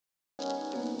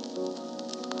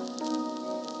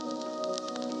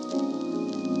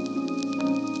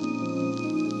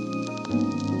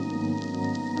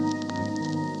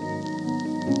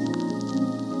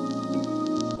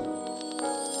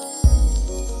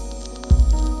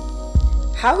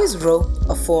How is rope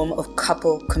a form of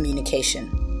couple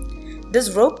communication?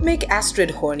 Does rope make Astrid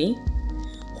horny?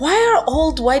 Why are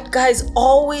old white guys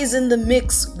always in the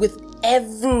mix with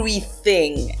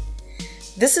everything?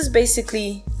 This is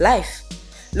basically life,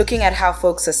 looking at how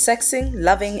folks are sexing,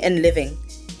 loving, and living.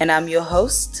 And I'm your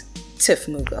host, Tiff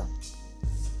Mugo.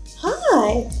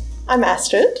 Hi, I'm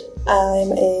Astrid.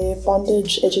 I'm a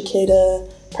bondage educator,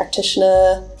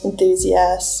 practitioner,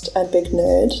 enthusiast, and big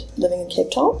nerd living in Cape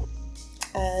Town.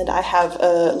 And I have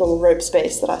a little rope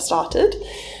space that I started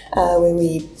where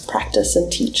we practice and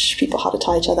teach people how to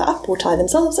tie each other up or tie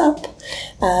themselves up.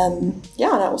 And I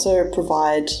also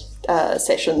provide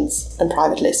sessions and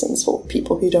private lessons for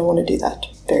people who don't want to do that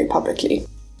very publicly.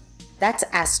 That's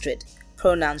Astrid,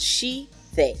 pronouns she,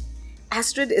 they.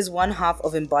 Astrid is one half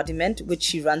of Embodiment, which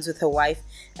she runs with her wife,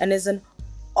 and is an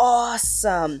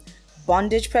awesome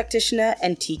bondage practitioner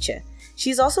and teacher.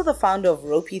 She's also the founder of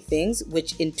Ropey Things,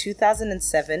 which in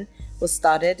 2007 was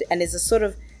started and is a sort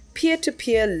of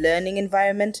peer-to-peer learning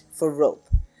environment for rope.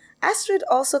 Astrid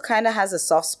also kind of has a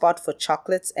soft spot for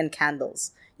chocolates and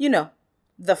candles. You know,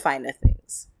 the finer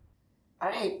things. All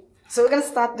right, so we're going to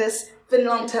start this. Been a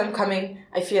long time coming,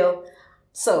 I feel.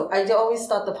 So I always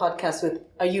start the podcast with,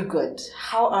 are you good?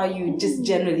 How are you just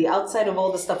generally, outside of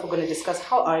all the stuff we're going to discuss,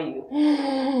 how are you?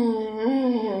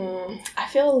 I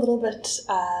feel a little bit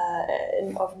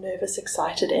of nervous,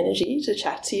 excited energy to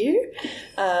chat to you.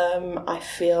 I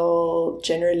feel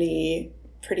generally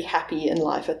pretty happy in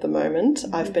life at the moment.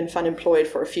 Mm-hmm. I've been fun employed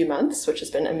for a few months, which has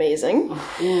been amazing.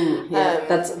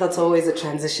 That's always a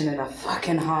transition and a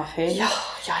fucking half, hey? Yeah.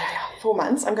 4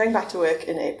 months. I'm going back to work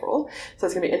in April, so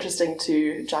it's going to be interesting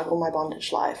to juggle my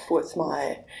bondage life with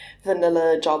my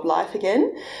vanilla job life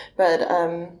again. But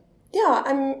I'm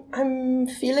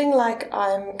feeling like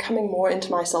I'm coming more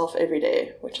into myself every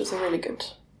day, which is a really good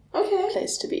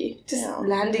place to be. Just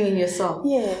landing in yourself.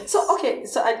 Yeah.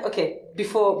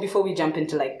 Before we jump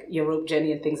into like your rope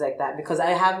journey and things like that, because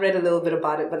I have read a little bit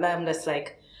about it, but I'm just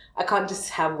like, I can't just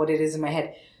have what it is in my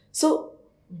head. So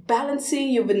balancing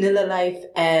your vanilla life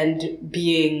and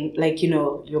being like,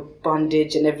 your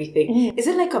bondage and everything, is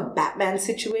it like a Batman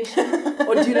situation?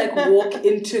 Or do you like walk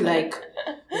into like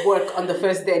work on the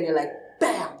first day and you're like,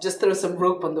 bam, just throw some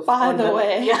rope on the By the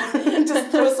way. Yeah,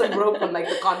 just throw some rope on like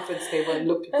the conference table and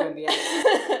look people in the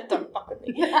eye. Don't fuck with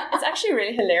me. It's actually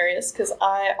really hilarious because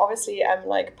I obviously am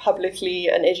like publicly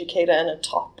an educator and a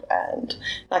top and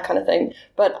that kind of thing,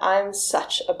 but I'm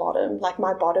such a bottom. Like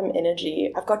my bottom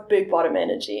energy, I've got big bottom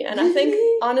energy, and I think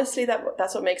honestly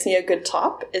that's what makes me a good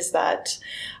top, is that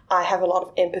I have a lot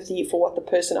of empathy for what the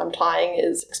person I'm tying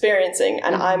is experiencing,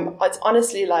 and it's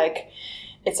honestly like,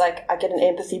 it's like I get an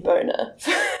empathy boner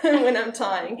when I'm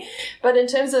tying. But in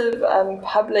terms of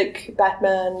public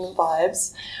Batman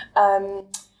vibes,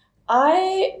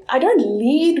 I don't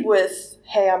lead with,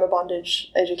 hey, I'm a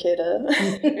bondage educator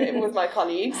with my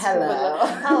colleagues. Hello.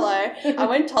 I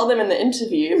won't tell them in the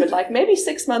interview, but like maybe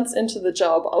 6 months into the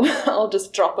job, I'll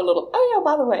just drop a little, oh yeah,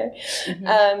 by the way.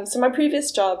 Mm-hmm. So my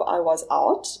previous job, I was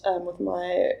out with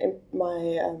my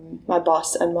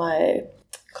boss and my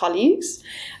colleagues,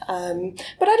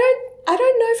 but I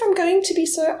don't know if I'm going to be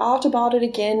so out about it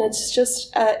again. It's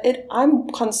just I'm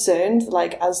concerned,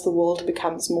 like, as the world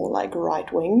becomes more like right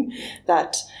wing,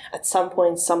 that at some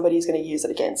point somebody's going to use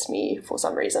it against me for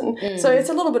some reason. So it's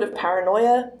a little bit of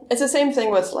paranoia. It's the same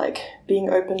thing with like being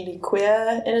openly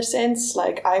queer in a sense.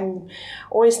 Like I'm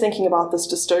always thinking about this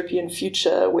dystopian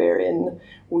future wherein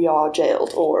we are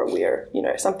jailed or we're,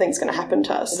 something's going to happen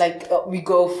to us. Like we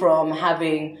go from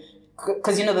having,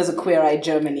 because there's a Queer Eye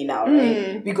Germany now,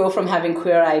 right? We go from having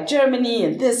Queer Eye Germany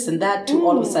and this and that to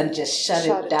all of a sudden just shut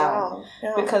it down.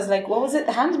 Yeah. Because like, what was it?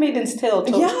 Handmaid's Tale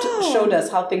showed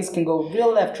us how things can go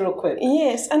real left real quick.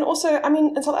 Yes, and also, I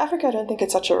mean, in South Africa, I don't think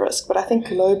it's such a risk, but I think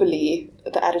globally,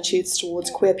 the attitudes towards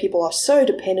queer people are so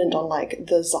dependent on like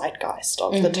the zeitgeist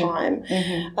of the time.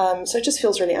 So it just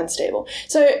feels really unstable.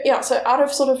 So out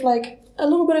of sort of like a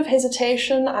little bit of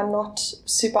hesitation, I'm not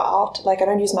super out. Like I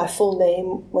don't use my full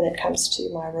name when it comes to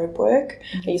my rope work.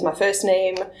 I use my first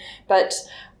name, but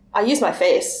I use my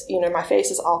face. My face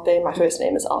is out there, my first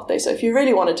name is out there. So if you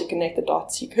really wanted to connect the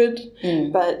dots, you could.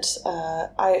 But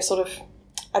I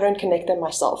don't connect them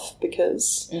myself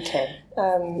because I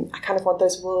kind of want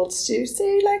those worlds to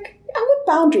say, like, I want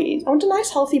boundaries. I want a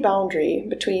nice, healthy boundary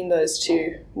between those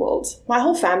two worlds. My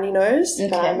whole family knows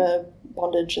that I'm a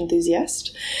bondage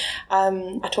enthusiast.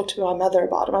 I talked to my mother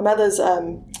about it. My mother's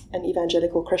an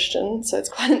evangelical Christian, so it's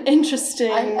quite an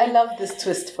interesting... I love this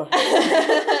twist for her.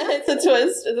 It's a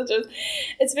twist.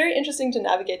 It's very interesting to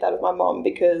navigate that with my mom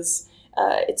because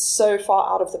it's so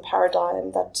far out of the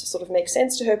paradigm that sort of makes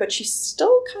sense to her, but she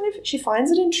still she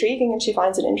finds it intriguing and she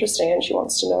finds it interesting and she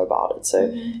wants to know about it. So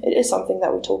it is something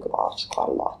that we talk about quite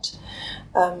a lot.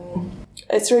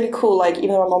 It's really cool, like, even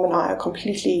though my mom and I are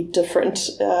completely different,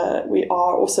 we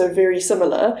are also very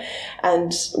similar,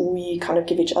 and we kind of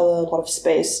give each other a lot of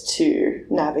space to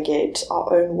navigate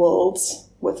our own worlds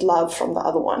with love from the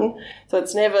other one. So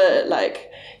it's never like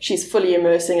she's fully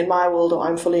immersing in my world or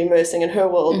I'm fully immersing in her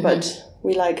world, but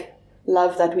we like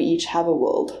love that we each have a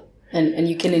world. And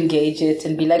you can engage it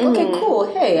and be like, okay,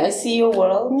 cool, hey, I see your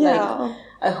world. Yeah. Like,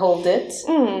 I hold it.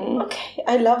 Okay,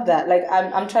 I love that. Like,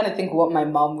 I'm trying to think what my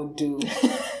mom would do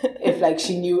if, like,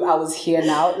 she knew I was here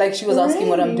now. Like, she was asking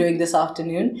what I'm doing this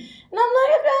afternoon. And I'm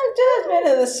like, I've just been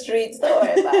in the streets. Don't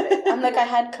worry about it. I'm like, I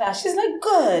had class. She's like,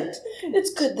 good.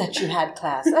 It's good that you had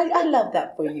class. I love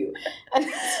that for you. And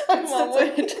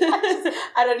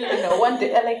I don't even know. One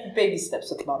day, I like baby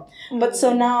steps with mom. But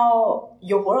so now,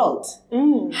 your world.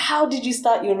 How did you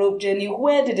start your rope journey?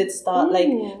 Where did it start? Like,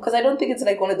 because I don't think it's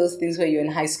like one of those things where you're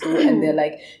in high school and they're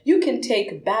like, you can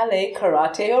take ballet,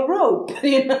 karate, or rope.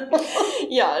 You know?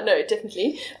 Yeah, no,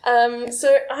 definitely.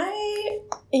 So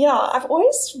I've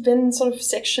always been sort of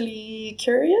sexually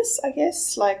curious, I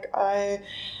guess. Like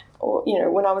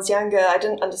when I was younger, I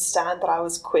didn't understand that I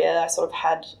was queer. I sort of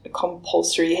had a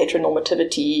compulsory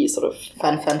heteronormativity sort of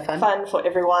fun for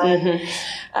everyone,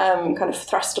 kind of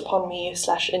thrust upon me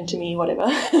 / into me, whatever.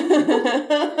 But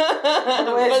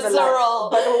where's the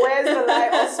lie?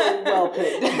 Also well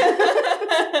played.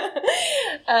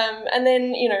 And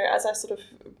then, as I sort of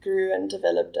grew and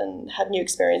developed and had new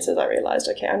experiences, I realized,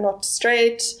 okay, I'm not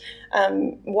straight.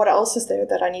 What else is there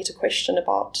that I need to question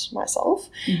about myself?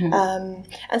 And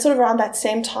sort of around that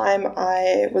same time,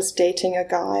 I was dating a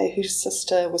guy whose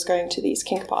sister was going to these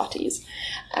kink parties,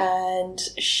 and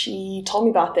she told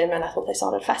me about them, and I thought they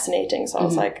sounded fascinating. So I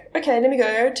was like, okay, let me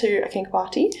go to a kink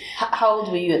party. How old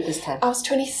were you at this time? I was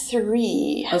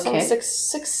 23. Okay. So I was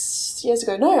six years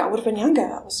ago. No, I would have been younger.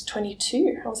 I was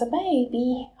 22. I was a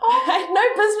baby. I had no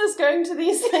business going to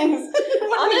these things.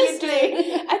 What were you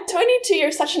doing? At 22,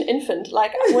 you're such an infant.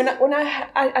 Like when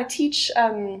I teach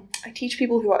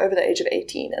people who are over the age of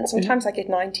 18, and sometimes I get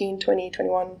 19, 20,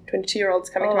 21, 22-year-olds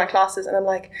coming to my classes, and I'm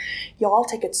like, y'all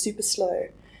take it super slow.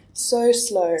 So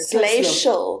slow.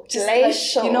 Glacial. Like,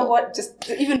 you know what? Just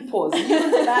even pause.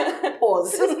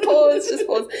 Pause. Just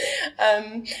pause.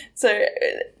 So,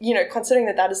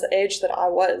 considering that is the age that I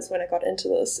was when I got into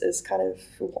this is kind of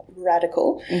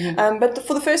radical. But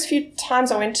for the first few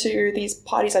times I went to these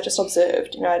parties, I just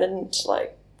observed. I didn't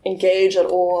like engage at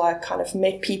all. I kind of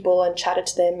met people and chatted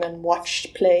to them and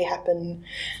watched play happen.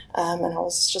 And I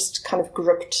was just kind of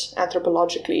gripped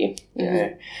anthropologically, you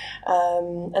know.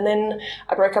 And then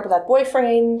I broke up with that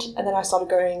boyfriend, and then I started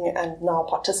going and now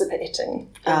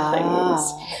participating in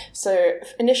things. So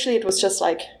initially it was just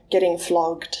like getting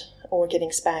flogged or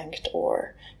getting spanked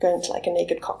or going to like a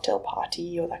naked cocktail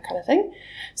party or that kind of thing.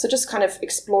 So just kind of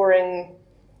exploring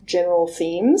general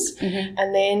themes.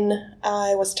 And then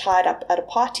I was tied up at a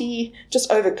party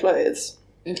just over clothes.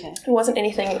 Okay. It wasn't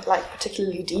anything like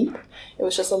particularly deep. It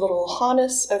was just a little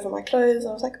harness over my clothes.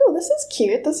 I was like, oh, this is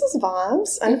cute. This is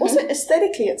vibes. And also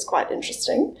aesthetically, it's quite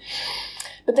interesting.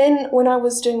 But then when I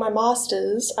was doing my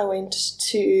master's, I went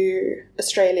to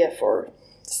Australia for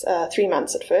 3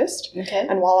 months at first. Okay.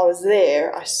 And while I was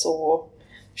there, I saw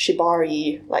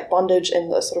shibari, like bondage in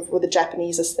the sort of with the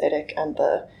Japanese aesthetic and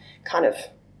the kind of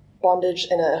bondage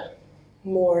in a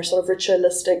more sort of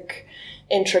ritualistic,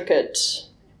 intricate,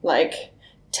 like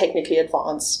technically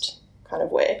advanced kind of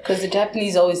way. Because the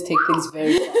Japanese always take things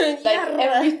very far. Like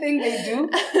everything they do,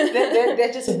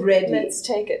 they're just ready. Let's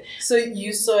take it. So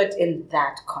you saw it in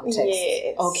that context.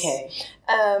 Yes. Okay.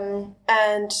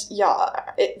 And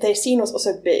yeah, their scene was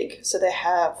also big. So they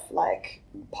have like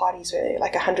parties where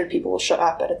like 100 people will show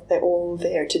up and they're all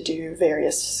there to do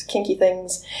various kinky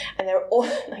things. And they're all,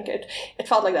 like it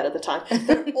felt like that at the time.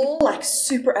 They're all like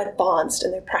super advanced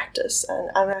in their practice. And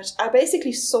I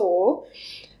basically saw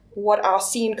what our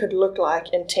scene could look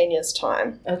like in 10 years'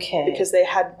 time. Okay. Because they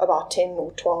had about 10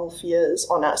 or 12 years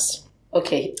on us.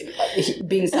 Okay,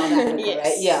 being South Africa, yes,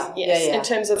 right? Yeah, yes, yeah. In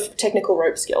terms of technical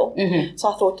rope skill. So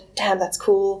I thought, damn, that's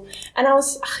cool. And I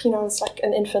was, I was like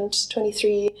an infant,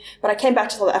 23. But I came back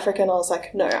to South Africa and I was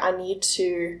like, no, I need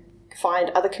to find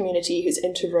other community who's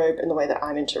into rope in the way that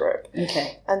I'm into rope.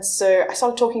 Okay. And so I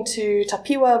started talking to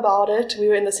Tapiwa about it. We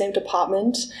were in the same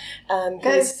department.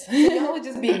 Guys, y'all were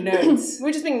just being nerds.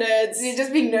 We're just being nerds. We're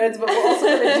just being nerds, but we're also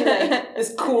going to do like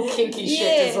this cool kinky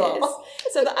shit as well.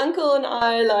 So the uncle and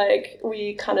I, like,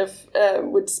 we kind of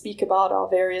would speak about our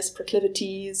various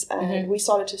proclivities, and we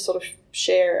started to sort of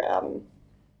share,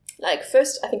 like,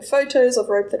 first, I think, photos of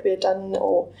rope that we had done,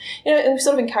 or, you know, and we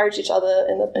sort of encouraged each other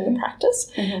in the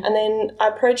practice. And then I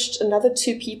approached another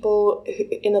 2 people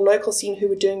in the local scene who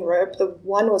were doing rope. The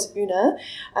one was Una.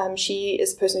 She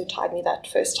is the person who tied me that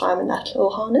first time in that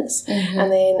little harness.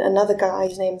 And then another guy,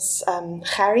 his name's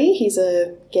Harry. He's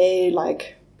a gay,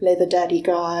 like, leather daddy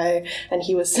guy, and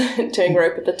he was doing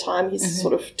rope at the time. He's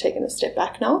sort of taken a step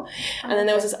back now. And then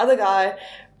there was this other guy,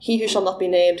 he who shall not be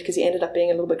named, because he ended up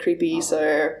being a little bit creepy,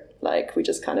 so like we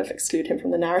just kind of exclude him from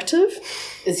the narrative.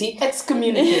 Is he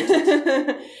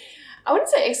excommunicated? I wouldn't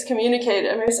say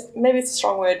excommunicated. I mean, maybe it's a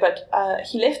strong word, but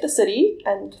he left the city,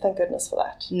 and thank goodness for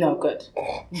that. No, good.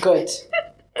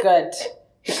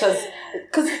 Because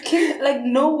like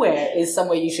nowhere is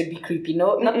somewhere you should be creepy.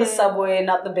 No, not the subway,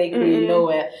 not the bakery,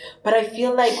 nowhere. But I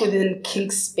feel like within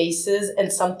kink spaces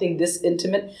and something this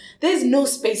intimate, there's no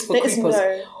space for creepers.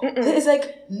 There's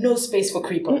like no space for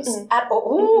creepers at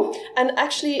all. And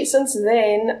actually, since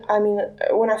then, I mean,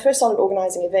 when I first started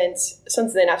organizing events,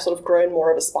 since then I've sort of grown more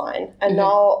of a spine. And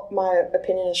now my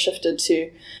opinion has shifted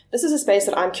to, this is a space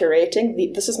that I'm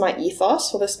curating. This is my ethos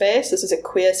for the space. This is a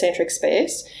queer-centric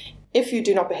space. If you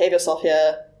do not behave yourself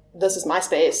here, this is my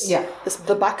space. Yeah.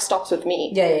 The buck stops with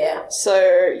me. Yeah.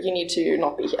 So you need to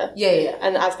not be here. Yeah.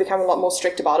 And I've become a lot more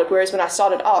strict about it. Whereas when I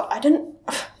started out, I didn't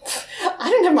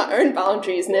have my own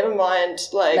boundaries, never mind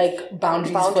like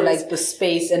boundaries for like the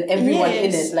space and everyone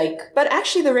in it. Like, but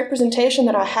actually the representation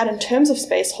that I had in terms of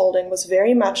space holding was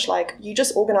very much like you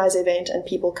just organize an event and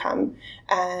people come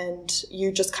and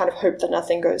you just kind of hope that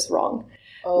nothing goes wrong.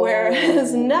 Oh.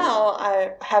 Whereas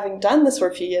now, having done this for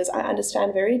a few years, I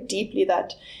understand very deeply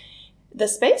that the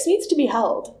space needs to be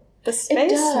held. The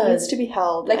space needs to be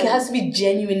held. Like, it has to be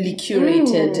genuinely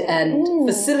curated and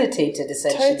facilitated,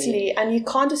 essentially. Totally. And you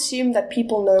can't assume that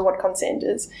people know what consent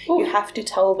is. Ooh. You have to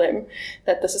tell them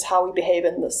that this is how we behave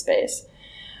in this space.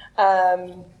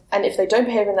 And if they don't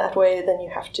behave in that way, then you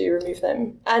have to remove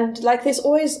them. And, like, there's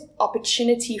always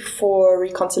opportunity for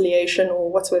reconciliation, or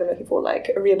what's the word I'm looking for,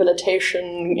 like, a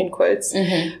rehabilitation, in quotes,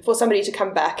 for somebody to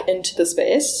come back into the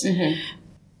space.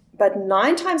 But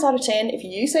 9 times out of 10, if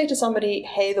you say to somebody,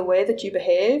 hey, the way that you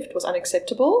behaved was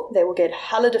unacceptable, they will get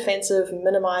hella defensive,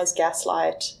 minimize,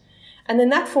 gaslight. And then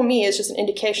that, for me, is just an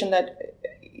indication that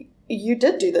you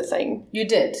did do the thing. You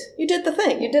did the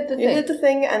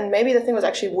thing, and maybe the thing was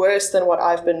actually worse than what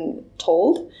I've been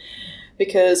told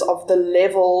because of the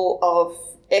level of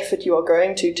effort you are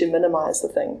going to minimize the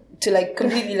thing. To, like,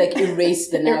 completely, like, erase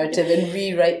the narrative and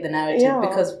rewrite the narrative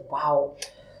because, wow.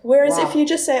 Whereas if you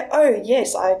just say, oh,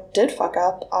 yes, I did fuck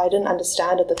up. I didn't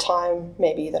understand at the time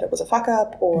maybe that it was a fuck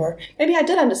up, or maybe I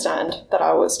did understand that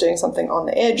I was doing something on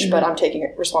the edge, but I'm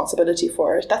taking responsibility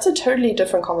for it. That's a totally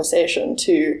different conversation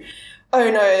to, oh,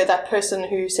 no, that person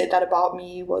who said that about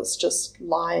me was just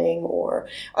lying, or,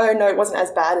 oh, no, it wasn't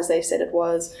as bad as they said it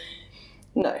was.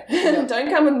 No. Don't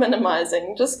come with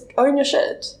minimizing. Just own your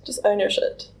shit.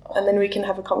 And then we can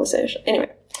have a conversation.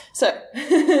 Anyway. So,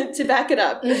 to back it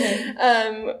up,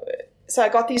 so I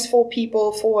got these 4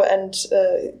 people, and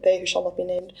they who shall not be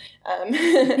named,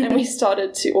 and we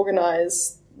started to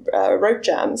organize rope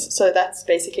jams. So that's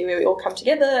basically where we all come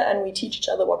together and we teach each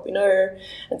other what we know.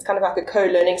 It's kind of like a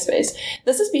co-learning space.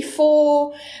 This is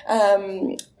before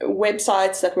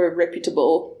websites that were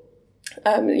reputable.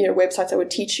 Websites that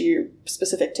would teach you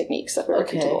specific techniques that were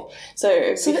reputable.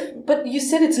 But you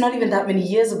said it's not even that many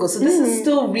years ago. So this is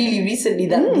still really recently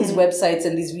that these websites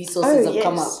and these resources have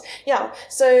come up. Yeah.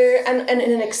 So, and in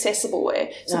an accessible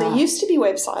way. So there used to be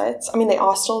websites. I mean, there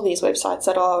are still these websites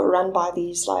that are run by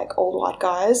these, like, old white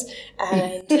guys.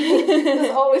 And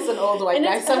there's always an old white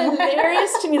guy somewhere. And it's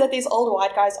hilarious to me that these old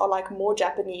white guys are, like, more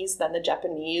Japanese than the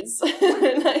Japanese.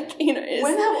 Like, you know.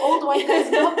 When have old white guys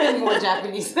not been more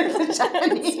Japanese than the Japanese?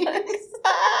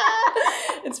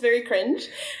 It's very cringe.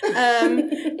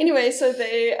 Anyway, so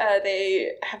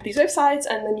they have these websites,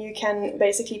 and then you can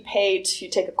basically pay to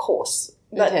take a course.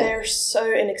 But they're so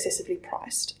inaccessibly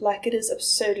priced. Like, it is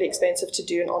absurdly expensive to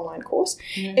do an online course.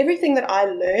 Everything that I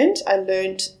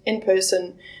learned in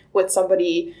person with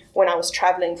somebody when I was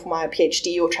traveling for my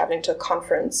PhD, or traveling to a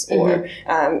conference, or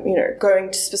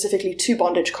going specifically to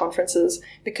bondage conferences,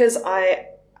 because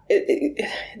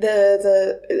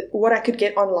what I could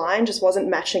get online just wasn't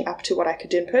matching up to what I could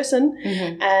do in person,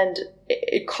 and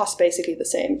it costs basically the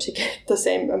same to get the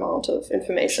same amount of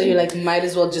information. So you're like, might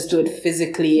as well just do it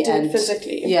physically.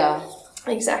 Physically. Yeah.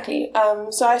 Exactly.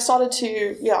 So I started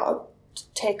to,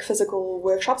 take physical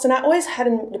workshops, and I always had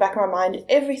in the back of my mind,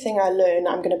 everything I learn,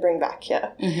 I'm going to bring back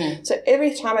here. Mm-hmm. So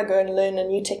every time I go and learn a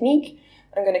new technique,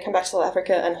 I'm going to come back to South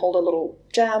Africa and hold a little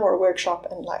jam or a workshop,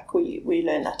 and like we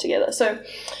learn that together. So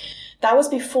that was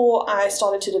before I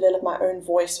started to develop my own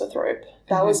voice with rope.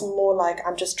 That was more like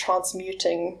I'm just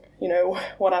transmuting,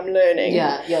 what I'm learning.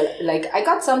 Yeah, like I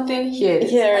got something, here it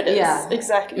is. Here it is, yeah.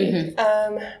 Exactly.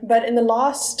 Mm-hmm. But in the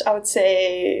last, I would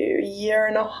say, year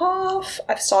and a half,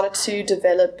 I've started to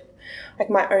develop like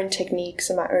my own techniques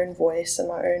and my own voice and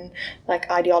my own like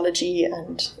ideology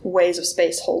and ways of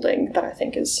space holding that I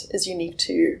think is unique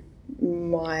to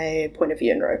my point of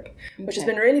view in rope, which has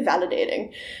been really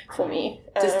validating for me.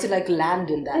 Just to like land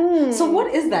in that. So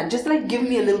what is that? Just like give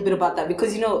me a little bit about that,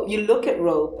 because you look at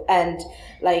rope and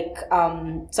like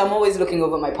so I'm always looking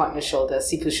over my partner's shoulder,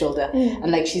 Sipu's shoulder,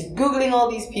 and like she's Googling all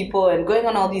these people and going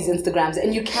on all these Instagrams,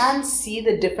 and you can see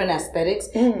the different aesthetics.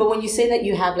 But when you say that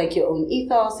you have like your own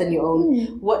ethos and your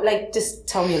own just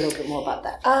tell me a little bit more about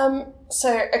that. So,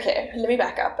 okay, let me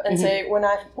back up and say when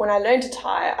I learned to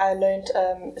tie, I learned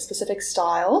a specific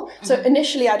style. So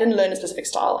initially I didn't learn a specific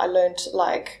style. I learned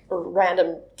like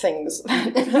random things.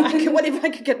 Whatever I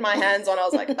could get my hands on, I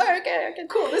was like, oh, okay,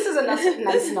 cool. This is a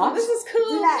nice knot. This is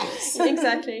cool. Nice.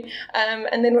 Exactly.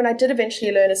 And then when I did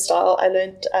eventually learn a style, I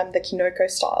learned the Kinoko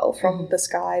style from this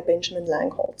guy, Benjamin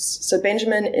Langholtz. So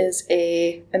Benjamin is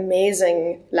a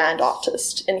amazing land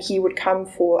artist, and he would come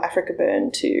for Africa Burn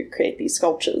to create these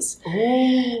sculptures.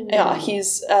 Yeah,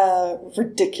 he's a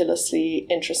ridiculously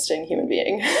interesting human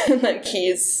being. Like he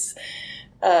is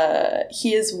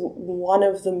one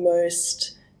of the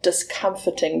most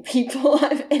discomforting people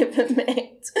I've ever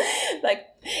met. Like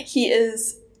he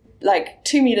is like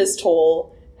 2 meters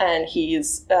tall, and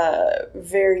he's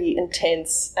very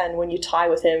intense. And when you tie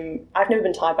with him, I've never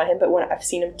been tied by him, but when I've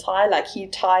seen him tie, like he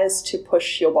ties to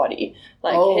push your body.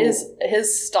 Like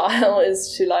his style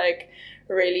is to like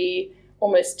really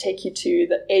almost take you to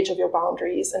the edge of your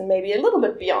boundaries and maybe a little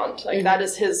bit beyond. Like that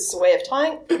is his way of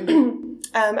tying.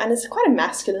 And it's quite a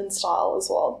masculine style as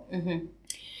well.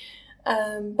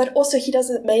 But also he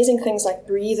does amazing things like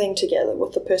breathing together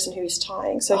with the person who he's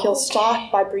tying. So he'll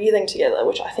start by breathing together,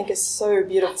 which I think is so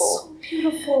beautiful. That's so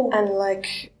beautiful. And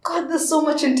like, God, there's so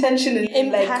much intention in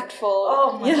impactful. Like,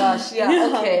 oh my gosh,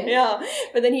 okay. Yeah.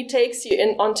 But then he takes you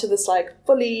onto this like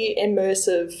fully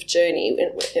immersive journey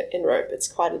in rope. It's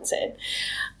quite insane.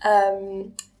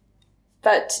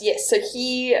 But yes, so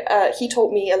he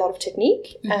taught me a lot of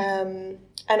technique. And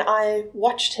I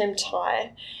watched him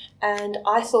tie. And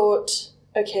I thought,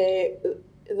 okay,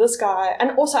 this guy,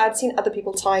 and also I'd seen other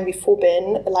people tying before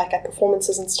Ben, like at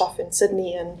performances and stuff in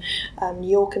Sydney and New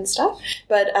York and stuff.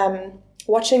 But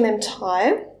watching them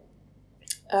tie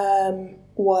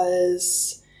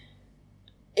was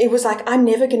like, I'm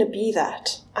never going to be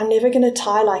that. I'm never going to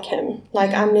tie like him.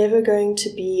 Like I'm never going to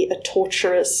be a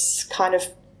torturous kind of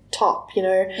top,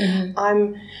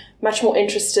 I'm much more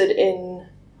interested in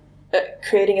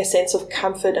creating a sense of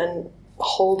comfort and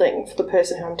holding for the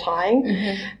person who I'm tying.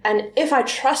 And if I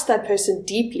trust that person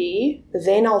deeply,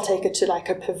 then I'll take it to like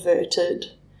a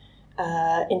perverted,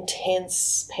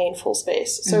 intense, painful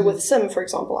space. So with Sim, for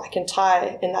example, I can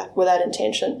tie with that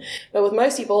intention. But with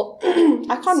most people,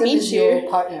 I can't meet you. Your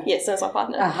partner. Yes, Sim's my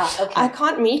partner. Okay. I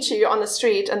can't meet you on the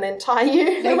street and then tie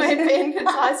you the way Ben could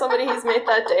tie somebody he's met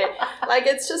that day. Like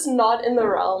it's just not in the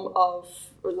realm of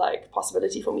like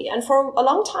possibility for me. And for a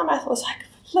long time I was like,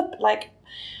 flip, like,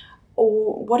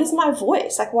 what is my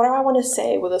voice? Like, what do I want to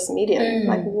say with this medium?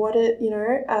 Like, who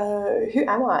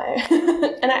am I?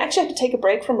 And I actually had to take a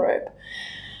break from rope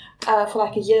for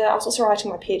like a year. I was also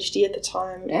writing my PhD at the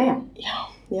time. Damn.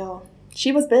 Yeah.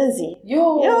 She was busy.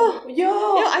 Yo.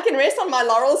 I can rest on my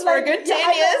laurels for a good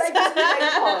 10 years.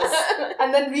 Pause.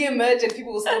 And then re-emerge and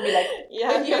people will still be like,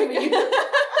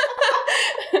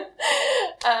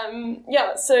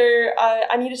 so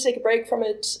I needed to take a break from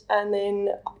it and then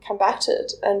come back to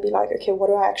it and be like, okay, what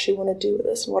do I actually want to do with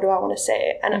this? And what do I want to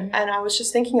say? And I was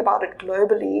just thinking about it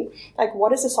globally. Like,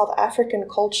 what is the South African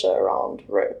culture around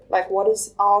rope? Like, what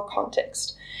is our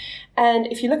context? And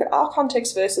if you look at our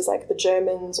context versus like the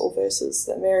Germans or versus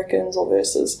the Americans or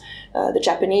versus the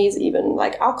Japanese even,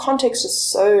 like our context is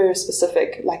so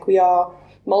specific. Like we are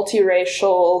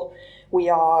multiracial. We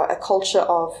are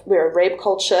we're a rape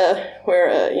culture. We're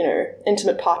a,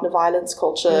 intimate partner violence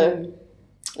culture.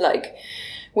 Like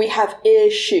we have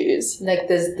issues. Like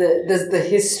there's the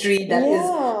history that is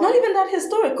not even that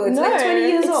historical. It's like 20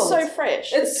 years old. It's so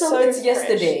fresh. It's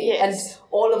yesterday. Yes. And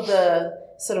all of the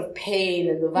sort of pain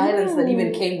and the violence that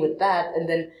even came with that. And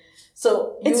then,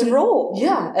 so it's raw.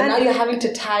 Yeah. And now you're having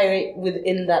to tie it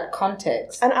within that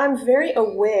context. And I'm very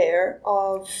aware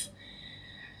of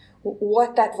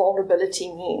what that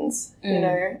vulnerability means, you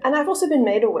know. And I've also been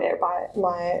made aware by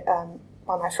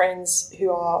my friends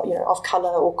who are, you know, of color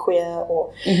or queer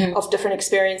or of different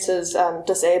experiences,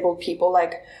 disabled people.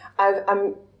 Like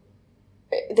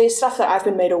there's stuff that I've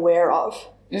been made aware of.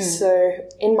 So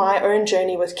in my own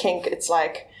journey with kink, it's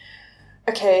like,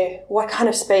 okay, what kind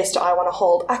of space do I want to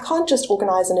hold? I can't just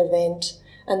organize an event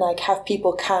and like have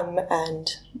people come and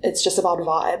it's just about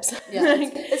vibes. Yeah,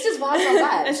 it's just vibes on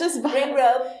vibes. It's just vibes. Ring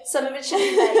robe. Some of it should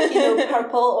be like, you know,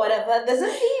 purple or whatever. There's a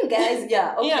theme, guys.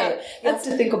 Yeah, okay. Yeah, you have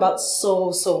to think about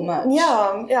so much.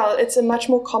 Yeah. It's a much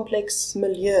more complex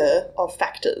milieu of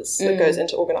factors that goes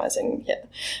into organizing here.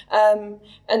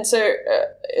 And so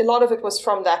a lot of it was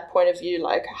from that point of view,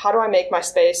 like, how do I make my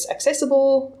space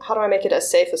accessible? How do I make it as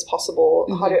safe as possible?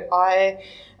 How do I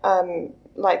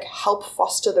like help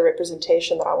foster the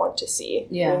representation that I want to see?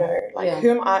 You know, like who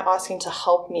am I asking to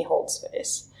help me hold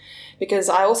space? Because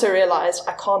I also realized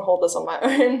I can't hold this on my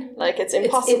own. Like, it's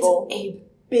impossible. It's a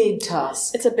big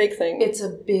task. It's a big thing. It's a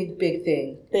big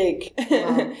thing. Big.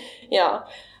 Wow. Yeah.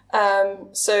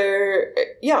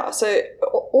 So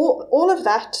all of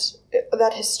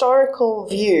that historical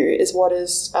view is what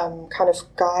is kind of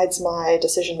guides my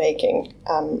decision making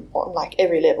on like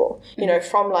every level. You know,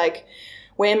 from like,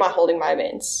 where am I holding my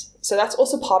events? So that's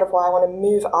also part of why I want to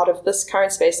move out of this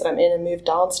current space that I'm in and move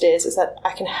downstairs, is that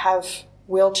I can have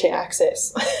wheelchair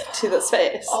access to the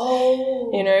space.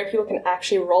 Oh. You know, people can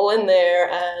actually roll in there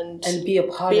and be a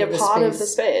part of the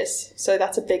space. So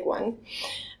that's a big one.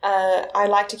 I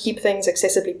like to keep things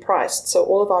accessibly priced. So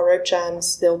all of our rope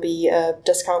jams, there'll be a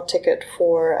discount ticket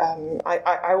for,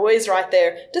 I always write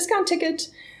there, discount ticket,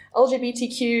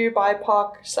 LGBTQ,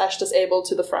 BIPOC / disabled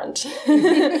to the front.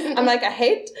 I'm like, I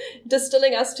hate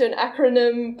distilling us to an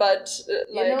acronym, but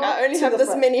I only have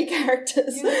this many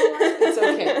characters. You know what? It's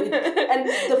okay. And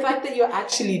the fact that you're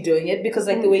actually doing it, because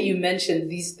like the way you mentioned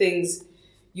these things,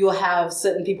 you'll have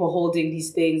certain people holding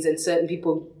these things and certain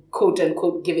people, quote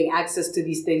unquote, giving access to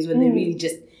these things when they're really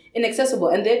just inaccessible.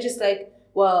 And they're just like,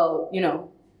 well, you know,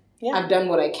 I've done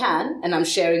what I can and I'm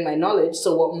sharing my knowledge,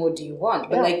 so what more do you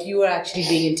want? But like, you are actually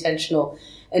being intentional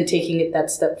and taking it that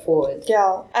step forward.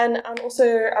 Yeah, and I've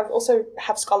also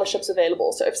have scholarships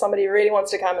available. So if somebody really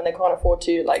wants to come and they can't afford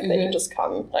to, like, they can just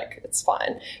come. Like, it's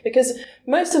fine, because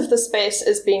most of the space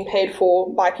is being paid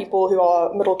for by people who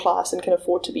are middle class and can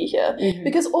afford to be here.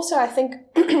 Because also, I think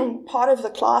part of the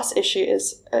class issue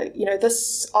is, you know,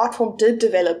 this art form did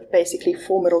develop basically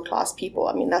for middle class people.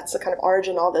 I mean, that's the kind of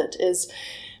origin of it, is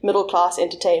middle class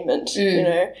entertainment, you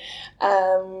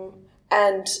know.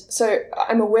 And so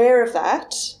I'm aware of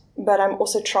that, but I'm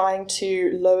also trying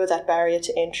to lower that barrier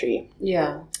to entry.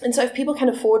 Yeah. And so if people can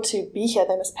afford to be here,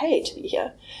 they must pay to be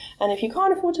here. And if you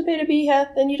can't afford to pay to be here,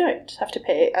 then you don't have to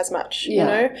pay as much, you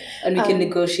know. And we can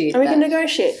negotiate that. And we can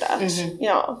negotiate that,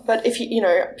 yeah. But if you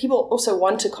know, people also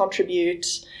want to contribute.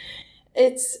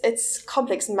 It's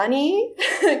complex. Money,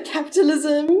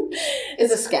 capitalism is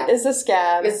a scam.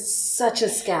 It's such a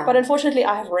scam. But unfortunately,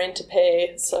 I have rent to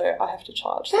pay, so I have to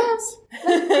charge things.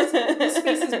 The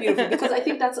space is beautiful, because I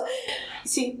think that's...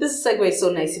 See, this segues so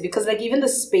nicely, because like even the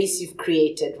space you've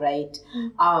created, right?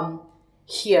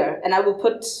 Here, and I will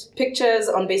put pictures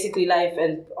on Basically Life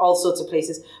and all sorts of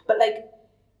places, but like,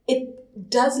 it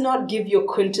does not give you a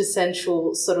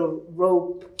quintessential sort of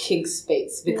rope kink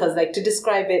space, because like, to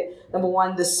describe it, number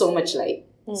one, there's so much light,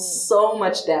 so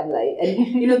much damn light, and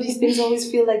you know, these things always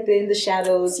feel like they're in the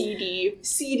shadows.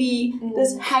 Seedy.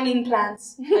 There's hanging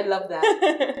plants. I love that.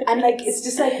 And like, it's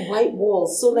just like white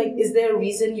walls. So like, is there a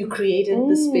reason you created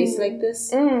the space like this?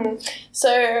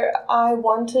 So I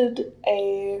wanted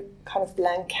a kind of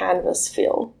blank canvas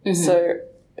feel. So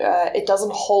it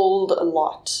doesn't hold a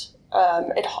lot.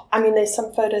 I mean, there's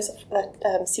some photos that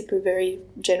Sipu very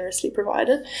generously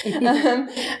provided,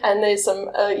 and there's some,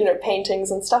 you know, paintings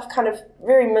and stuff, kind of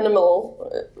very minimal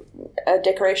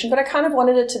decoration. But I kind of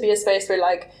wanted it to be a space where,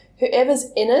 like, whoever's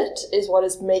in it is what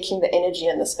is making the energy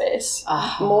in the space,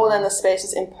 more than the space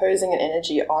is imposing an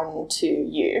energy onto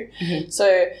you.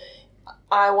 So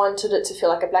I wanted it to feel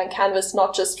like a blank canvas,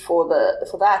 not just for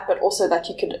that, but also that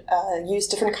you could use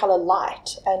different color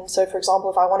light. And so, for example,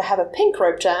 if I want to have a pink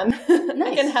rope jam,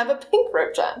 I can have a pink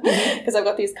rope jam, because I've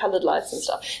got these colored lights and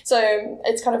stuff. So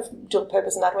it's kind of dual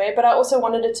purpose in that way. But I also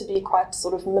wanted it to be quite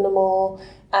sort of minimal,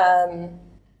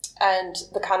 and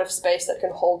the kind of space that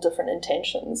can hold different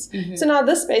intentions. So now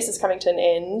this space is coming to an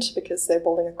end because they're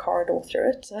building a corridor through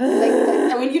it.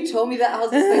 Like, when you told me that, I was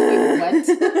just like, wait,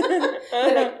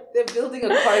 what? They're building a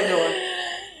corridor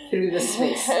through the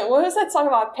space. What was that song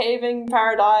about paving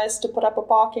paradise to put up a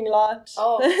parking lot?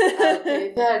 Oh,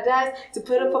 paving paradise to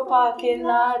put up a parking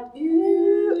lot.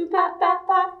 Ooh, ba, ba,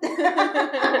 ba.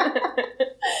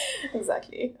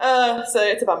 Exactly. So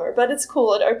it's a bummer, but it's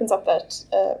cool. It opens up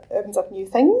new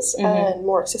things and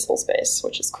more accessible space,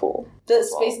 which is cool. The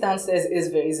space downstairs is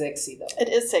very sexy, though. It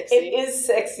is sexy. It is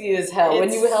sexy as hell.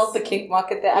 When you held the kink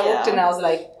market there, I walked in and I was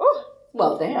like, oh.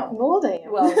 Well, damn. Well,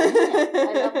 damn. Well, damn.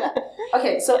 I love that.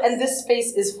 Okay, so, and this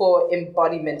space is for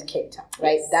Embodiment Cape Town,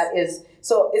 right? Yes. That is,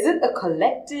 so is it a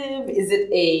collective? Is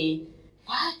it a,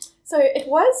 what? So it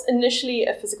was initially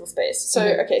a physical space.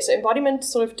 So, so Embodiment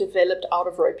sort of developed out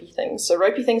of Ropey Things. So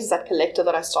Ropey Things is that collective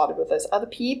that I started with those other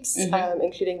peeps,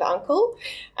 including the uncle.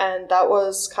 And that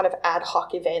was kind of ad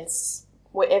hoc events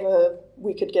wherever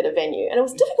we could get a venue. And it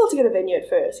was difficult to get a venue at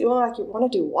first. You were like, you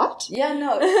want to do what? Yeah,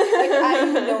 no. Like, I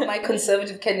know my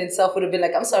conservative Kenyan self would have been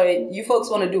like, I'm sorry, you folks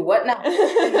want to do what now?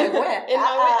 I'm like, where?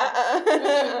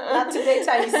 Not today,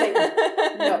 tiny Satan.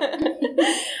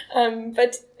 No.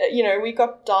 But, we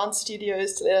got dance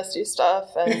studios to let us do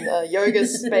stuff and yoga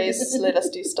space to let us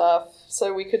do stuff.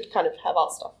 So we could kind of have our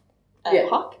stuff ad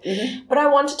hoc. But I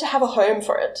wanted to have a home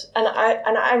for it. And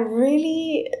I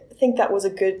really think that was a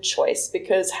good choice,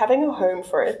 because having a home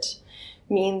for it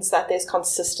means that there's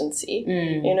consistency,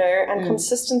 and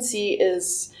consistency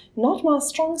is not my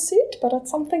strong suit, but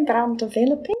it's something that I'm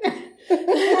developing.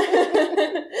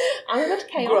 I'm a bit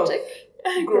chaotic.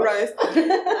 Growth.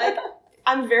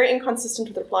 I'm very inconsistent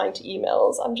with replying to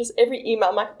emails. I'm just, every email,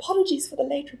 I'm like, apologies for the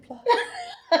late reply.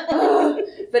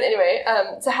 But anyway,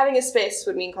 so having a space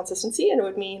would mean consistency, and it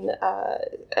would mean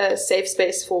a safe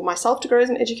space for myself to grow as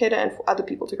an educator and for other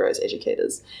people to grow as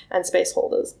educators and space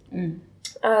holders.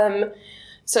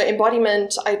 So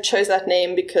Embodiment, I chose that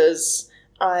name because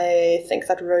I think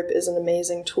that rope is an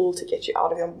amazing tool to get you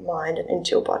out of your mind and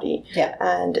into your body. Yeah.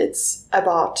 And it's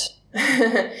about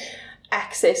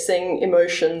accessing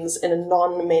emotions in a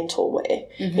non-mental way.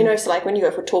 So like when you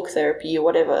go for talk therapy or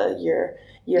whatever, you're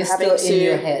having still in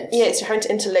your head. Yes, you're having to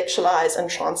intellectualize and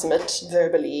transmit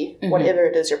verbally whatever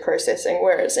it is you're processing.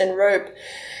 Whereas in rope,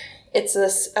 it's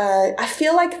this, I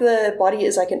feel like the body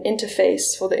is like an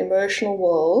interface for the emotional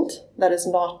world that is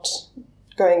not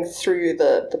going through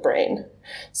the brain.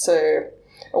 So,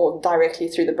 or directly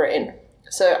through the brain.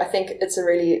 So I think it's a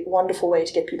really wonderful way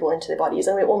to get people into their bodies.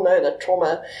 And we all know that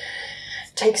trauma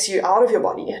takes you out of your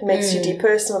body. It makes you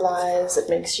depersonalize. It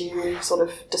makes you sort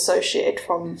of dissociate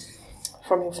from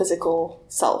your physical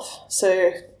self.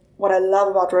 So what I love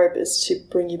about rope is to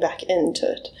bring you back into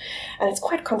it. And it's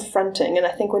quite confronting. And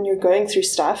I think when you're going through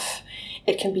stuff,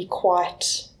 it can be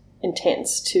quite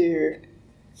intense to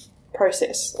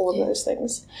process all of those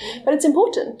things. But it's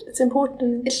important. It's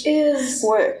important. It is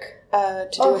work to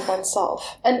do with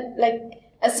oneself. And like,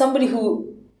 as somebody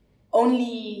who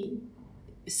only...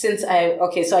 Since I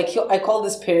call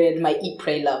this period my Eat,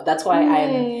 Pray, Love. That's why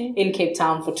I'm in Cape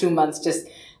Town for 2 months. Just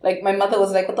like my mother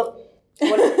was like, what?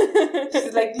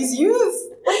 She's like, these youths,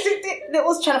 they're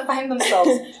always trying to find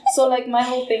themselves. So like my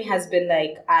whole thing has been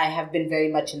like, I have been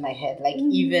very much in my head. Like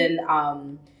even,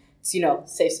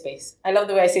 safe space. I love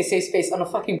the way I say safe space on a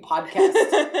fucking podcast.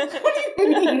 What do you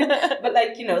mean? But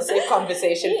like, safe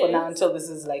conversation for now until this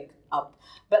is like up.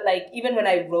 But like, even when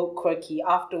I wrote Quirky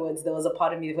afterwards, there was a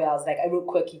part of me where I was like, I wrote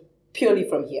Quirky purely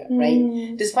from here,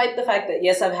 right? Despite the fact that,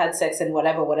 yes, I've had sex and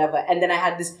whatever. And then I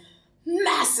had this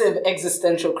massive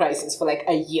existential crisis for like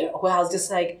a year where I was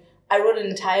just like, I wrote an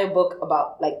entire book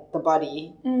about like the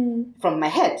body from my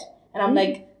head. And I'm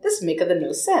like, this maketh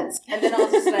no sense. And then I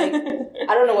was just like,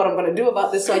 I don't know what I'm going to do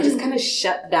about this. So I just kind of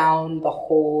shut down the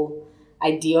whole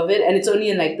idea of it. And it's only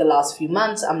in like the last few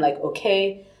months, I'm like,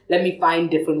 okay, let me find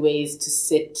different ways to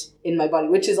sit in my body,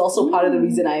 which is also part of the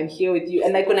reason I am here with you.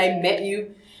 And like when I met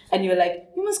you and you were like,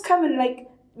 you must come and like,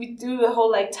 we do a whole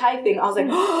like Thai thing. I was like,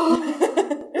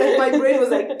 oh, like my brain was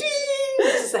like, ding!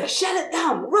 It's just like, shut it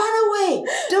down, run away,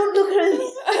 don't look at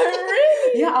me.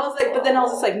 Really? Yeah, I was like, but then I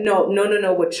was just like, no,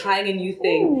 we're trying a new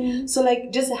thing. So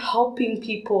like just helping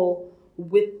people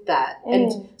with that.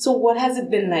 And so what has it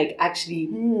been like actually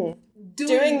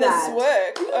doing this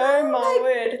work? Oh my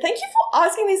word. Thank you for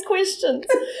asking these questions.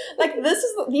 Like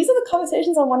these are the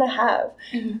conversations I want to have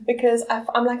because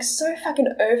I'm like so fucking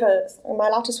over. Am I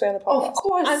allowed to swear on the podcast? Of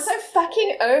course. I'm so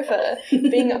fucking over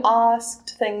being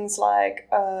asked things like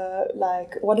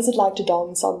what is it like to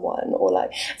dom someone, or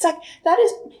like it's like that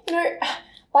is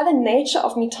by the nature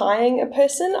of me tying a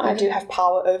person, I do have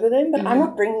power over them, but I'm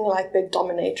not bringing like big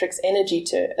dominatrix energy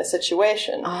to a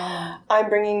situation. I'm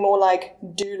bringing more like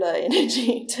doula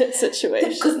energy to a situation.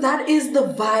 Because that is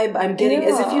the vibe I'm getting,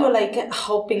 as if you were like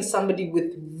helping somebody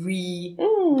with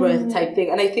rebirth type thing.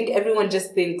 And I think everyone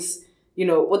just thinks, you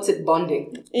know, what's it,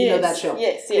 bonding? You know that show?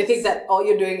 Yes. They think that all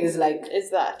you're doing is like... Is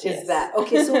that.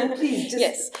 Okay, so please,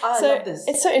 just... I love this.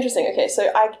 It's so interesting. Okay, so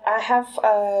I have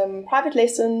private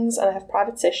lessons, and I have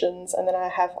private sessions, and then I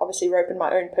have obviously rope in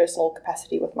my own personal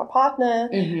capacity with my partner,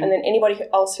 and then anybody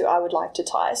else who I would like to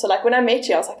tie. So like when I met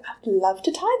you, I was like, I'd love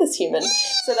to tie this human.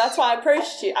 So that's why I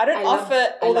approached you. I don't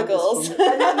offer all the girls.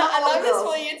 I love this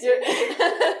for you too.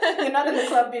 You're not in the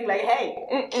club being like,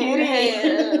 hey, cutie.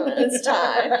 It's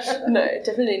time. No,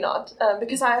 definitely not.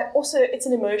 Because it's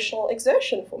an emotional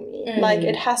exertion for me. Like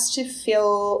it has to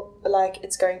feel like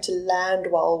it's going to land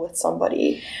well with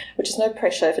somebody, which is no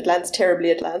pressure. If it lands terribly,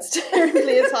 it lands terribly.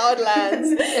 It's how it lands.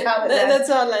 That's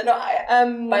how it lands. No,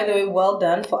 by the way, well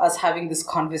done for us having this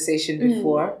conversation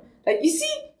before. Like, you see,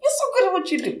 you're so good at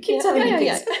what you do. Keep telling me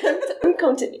things. I'm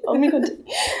continue.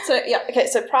 So yeah, okay.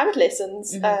 So private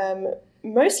lessons.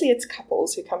 Mostly it's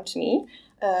couples who come to me.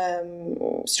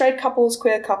 Straight couples,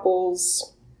 queer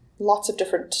couples, lots of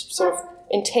different sort of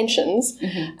intentions,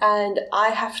 and I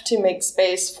have to make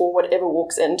space for whatever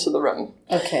walks into the room.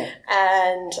 Okay.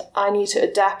 And I need to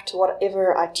adapt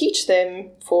whatever I teach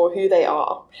them for who they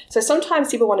are. So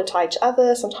sometimes people want to tie each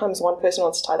other, sometimes one person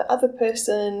wants to tie the other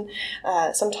person,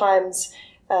 sometimes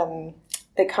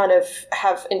they kind of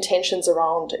have intentions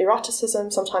around eroticism,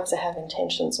 sometimes they have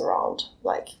intentions around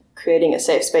like creating a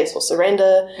safe space for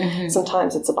surrender.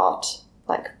 Sometimes it's about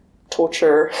like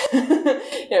torture,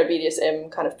 BDSM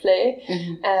kind of play.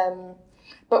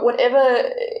 But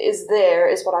whatever is there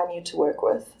is what I need to work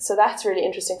with. So that's really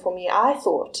interesting for me. I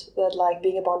thought that like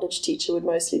being a bondage teacher would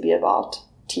mostly be about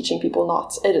teaching people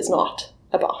knots. It is not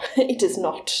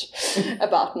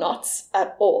about knots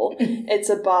at all. It's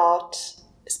about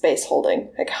space holding,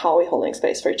 like how are we holding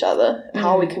space for each other,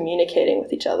 how are we communicating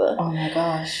with each other. Oh my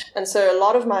gosh. And so a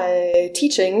lot of my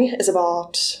teaching is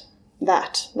about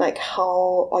that, like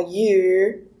how are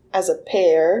you as a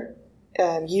pair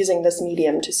using this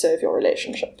medium to serve your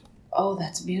relationship. Oh,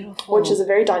 that's beautiful. Which is a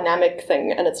very dynamic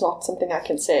thing, and it's not something I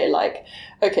can say like,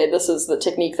 okay, this is the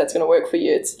technique that's going to work for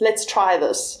you. It's let's try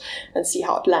this and see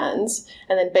how it lands,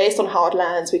 and then based on how it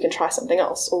lands we can try something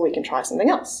else, or we can try something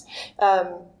else.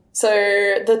 So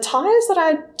the ties that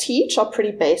I teach are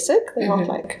pretty basic. They're not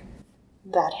like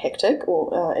that hectic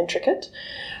or intricate.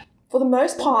 For the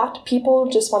most part, people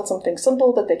just want something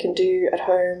simple that they can do at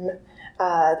home,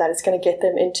 that is going to get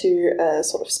them into a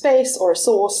sort of space or a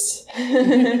source.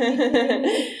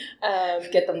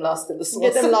 Get them lost in the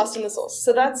source.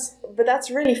 So that's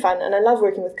really fun. And I love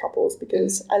working with couples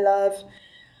because I love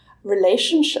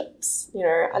relationships,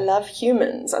 I love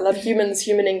humans. I love humans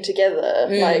humaning together.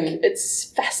 Like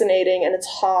it's fascinating and it's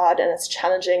hard and it's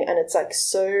challenging and it's like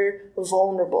so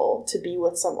vulnerable to be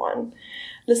with someone.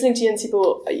 Listening to you and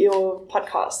your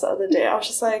podcast the other day, I was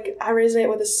just like, I resonate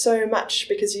with this so much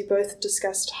because you both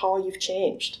discussed how you've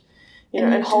changed,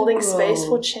 and holding space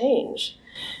for change,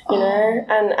 and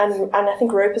I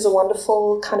think rope is a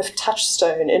wonderful kind of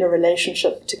touchstone in a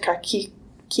relationship to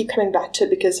keep coming back to,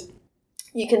 because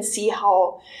you can see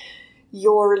how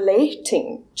your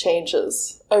relating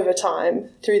changes over time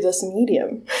through this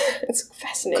medium. It's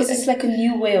fascinating. Because it's like a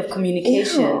new way of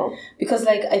communication. Yeah. Because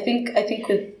like I think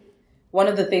with one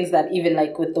of the things that even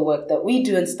like with the work that we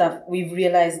do and stuff, we've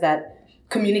realized that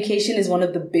communication is one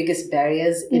of the biggest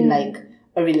barriers in like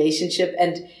a relationship,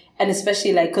 and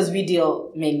especially like because we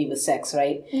deal mainly with sex,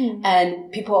 right?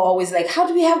 And people are always like, how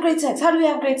do we have great sex? How do we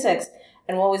have great sex?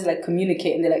 And we're always like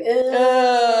communicate, and they're like,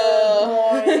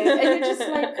 boring. And you're just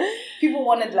like, people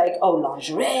wanted like,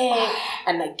 lingerie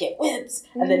and like get whips,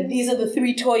 and then these are the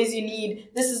 3 toys you need.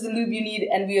 This is the lube you need,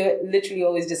 and we are literally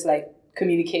always just like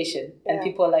communication. And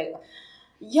people are like,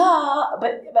 yeah,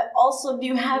 but also, do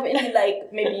you have any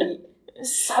like maybe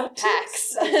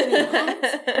subtext?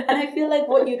 And I feel like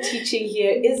what you're teaching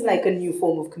here is like a new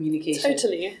form of communication.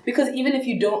 Totally. Because even if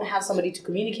you don't have somebody to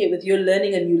communicate with, you're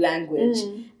learning a new language,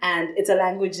 and it's a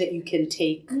language that you can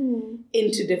take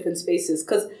into different spaces.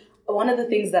 Because one of the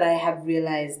things that I have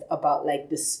realized about like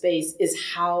this space is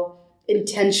how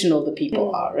intentional the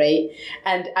people are, right?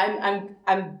 And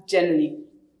I'm generally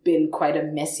been quite a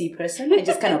messy person. I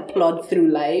just kind of plod through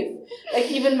life. Like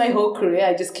even my whole career,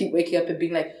 I just keep waking up and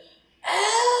being like,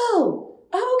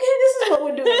 okay, this is what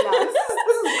we're doing now. This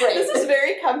is great. This is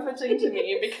very comforting to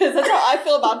me because that's how I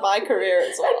feel about my career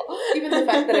as well. Even the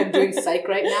fact that I'm doing psych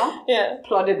right now,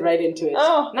 plodded right into it.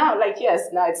 Oh. Now, like, yes,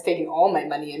 now it's taking all my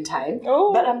money and time.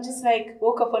 Oh. But I'm just like,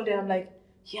 woke up one day, I'm like,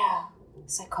 yeah,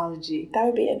 psychology. That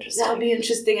would be interesting. That would be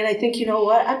interesting. And I think, you know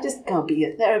what? I'm just going to be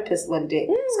a therapist one day.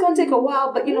 It's going to take a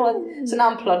while, but you know what? So now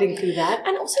I'm plodding through that.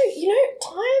 And also, you know,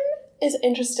 time is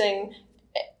interesting.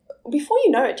 Before you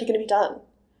know it, you're going to be done.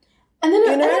 And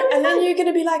then, then you're going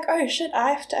to be like, oh shit,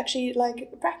 I have to actually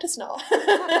like practice now. And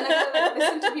I gotta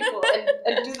listen to people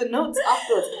and do the notes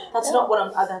afterwards.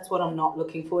 That's what I'm not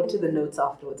looking forward to, the notes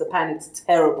afterwards. Apparently it's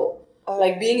terrible.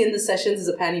 Like being in the sessions is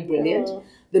apparently brilliant.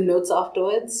 The notes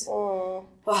afterwards,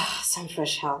 some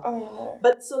fresh hell.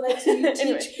 But so like, so you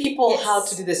teach people how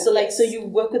to do this. So like, so you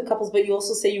work with couples, but you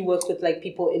also say you work with like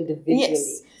people individually.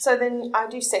 Yes. So then I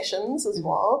do sessions as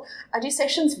well. I do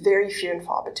sessions very few and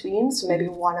far between, so maybe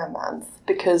one a month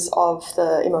because of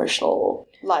the emotional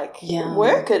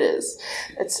work it is.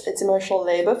 It's emotional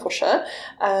labor for sure.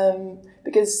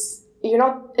 Because you're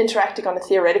not interacting on a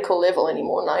theoretical level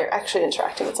anymore. Now you're actually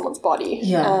interacting with someone's body.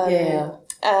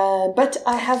 But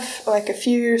I have like a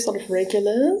few sort of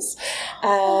regulars,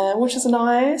 which is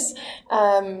nice.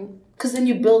 Because then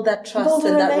you build that trust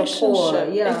and that rapport.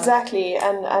 Yeah, exactly.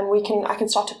 And I can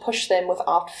start to push them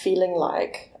without feeling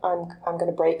like I'm going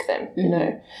to break them, you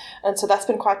know. And so that's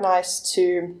been quite nice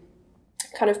to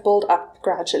kind of build up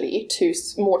gradually to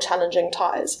more challenging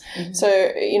ties.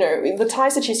 So, you know, the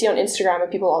ties that you see on Instagram where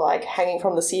people are like hanging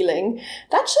from the ceiling,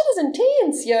 that shit is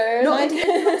intense, yo. No, like,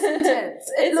 it looks intense.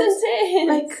 It's intense.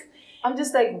 Like, I'm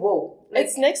just like, whoa. Like,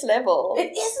 it's next level.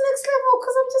 It is next level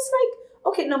because I'm just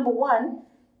like, okay, number one,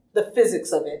 the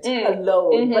physics of it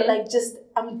alone. But like just,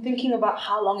 I'm thinking about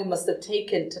how long it must have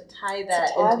taken to tie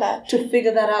that, to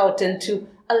figure that out and to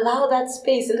allow that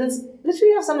space. And then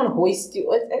literally have someone hoist you.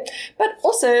 But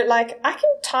also, like, I can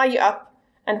tie you up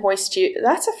and hoist you.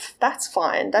 That's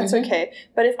fine. That's okay.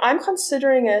 But if I'm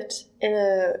considering it in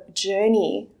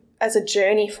as a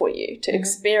journey for you to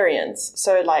experience,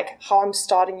 so like how I'm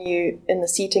starting you in the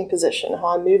seating position, how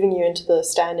I'm moving you into the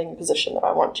standing position that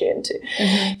I want you into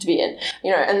to be in,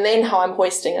 you know, and then how I'm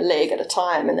hoisting a leg at a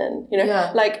time, and then, you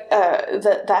know, like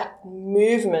that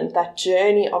movement, that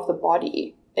journey of the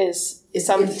body is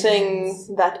something intense.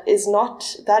 That is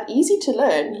not that easy to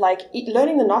learn. Like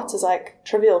learning the knots is like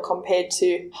trivial compared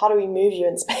to how do we move you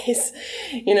in space,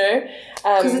 you know?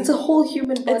 Because it's a whole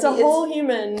human body. It's a whole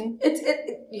human.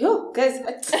 Yo, guys.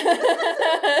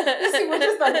 You see, we're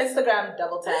just on Instagram.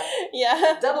 Double tap.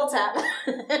 Yeah. Double tap.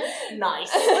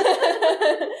 Nice.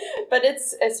 But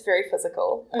it's very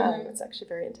physical. It's actually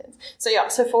very intense. So yeah,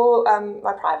 so for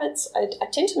my privates, I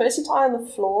tend to mostly tie on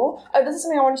the floor. Oh, this is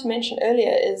something I wanted to mention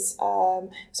earlier is,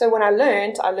 so when I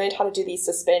learned how to do these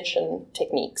suspension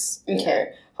techniques. Okay. You know,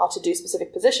 how to do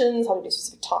specific positions, how to do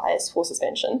specific ties for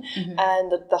suspension.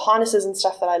 And the harnesses and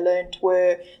stuff that I learned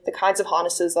were the kinds of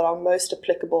harnesses that are most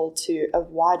applicable to a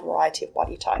wide variety of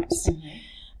body types.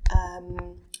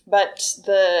 But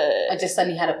I just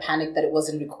suddenly had a panic that it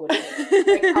wasn't recording.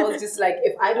 Like, I was just like,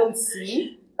 if I don't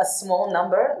see a small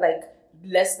number, like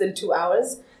less than 2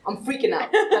 hours, I'm freaking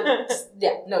out.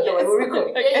 Don't worry, we're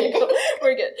recording. Okay, cool.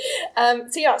 We're good.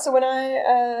 So when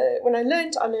I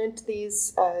learned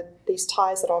these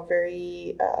ties that are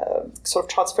very sort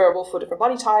of transferable for different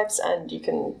body types, and you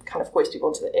can kind of hoist people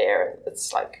into the air, and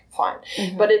it's like fine.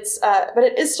 But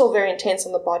it is still very intense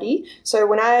on the body. So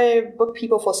when I book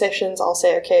people for sessions, I'll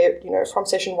say, okay, you know, from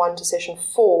session 1 to session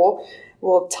 4.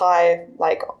 We'll tie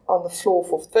like on the floor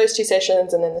for the first 2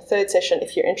 sessions, and then the third session,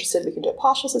 if you're interested, we can do a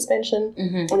partial suspension.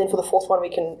 And then for the fourth one, we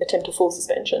can attempt a full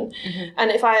suspension.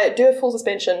 And if I do a full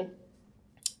suspension,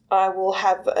 I will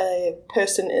have a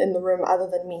person in the room other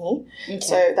than me.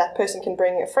 So that person can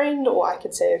bring a friend, or I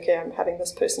could say, okay, I'm having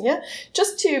this person here,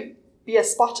 just to be a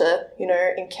spotter, you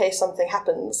know, in case something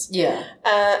happens.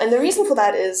 And the reason for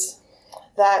that is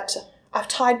that I've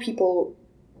tied people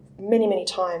many, many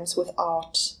times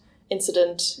without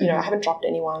incident. You know, I haven't dropped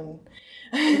anyone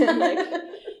like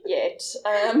yet.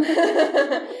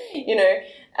 You know,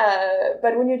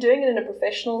 but when you're doing it in a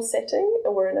professional setting,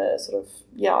 or in a sort of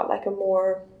like a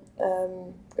more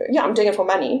I'm doing it for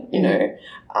money. You know,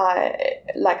 I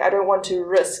don't want to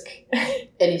risk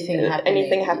anything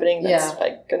happening that's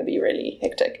like going to be really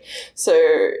hectic. So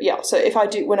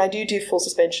when I do full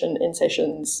suspension in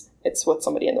sessions, it's with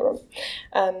somebody in the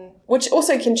room, which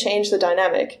also can change the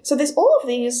dynamic. So there's all of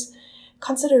these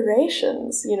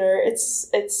considerations.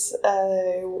 It's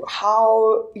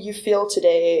how you feel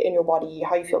today in your body,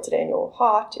 how you feel today in your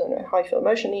heart, how you feel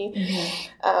emotionally,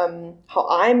 how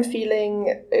I'm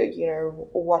feeling,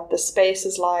 what the space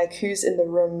is like, who's in the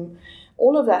room.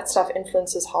 All of that stuff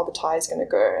influences how the tie is going to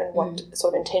go and what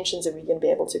sort of intentions are we going to be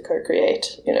able to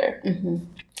co-create,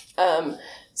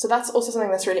 So that's also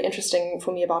something that's really interesting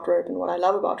for me about rope, and what I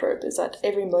love about rope is that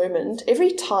every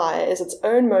tie is its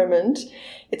own moment,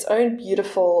 its own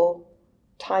beautiful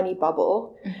tiny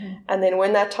bubble. And then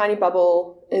when that tiny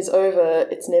bubble is over,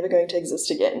 it's never going to exist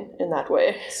again in that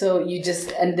way. So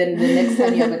and then the next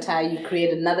time you have a tie, you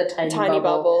create another tiny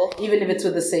bubble, even if it's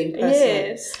with the same person.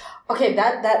 Yes. Okay,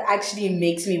 that actually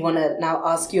makes me want to now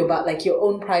ask you about like your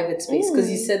own private space, because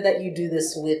you said that you do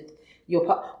this with your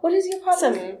what is your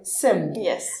partner? Sim.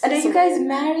 Yes. And are you guys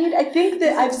married? I think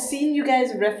that I've seen you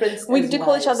guys reference. We do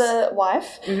call each other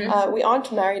wife. We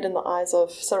aren't married in the eyes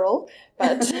of Cyril,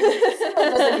 but Cyril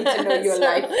doesn't need to know your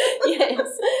life.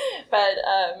 Yes, but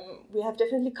we have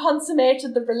definitely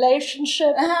consummated the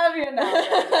relationship. Have you now?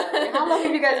 How long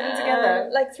have you guys been together?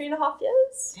 Like 3.5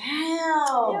 years.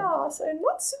 Damn. Yeah, so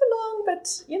not super long,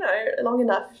 but long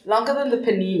enough. Longer than the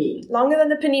panini. Longer than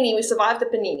the panini. We survived the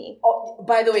panini. Oh,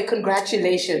 by the way,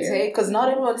 congratulations, hey? Because not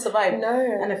everyone survived. No.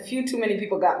 And a few too many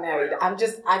people got married. I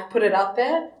put it out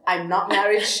there. I'm not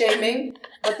marriage shaming,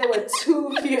 but there were a few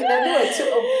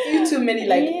too many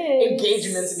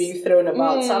engagements being thrown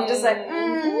about. So I'm just like,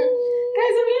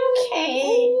 guys, are we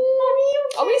okay?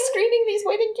 Are we screening these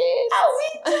wedding guests?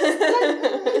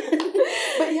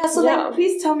 But yeah, so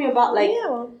please tell me about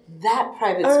that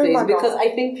private space, because I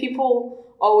think people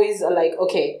always are like,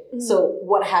 okay, so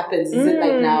what happens? Is it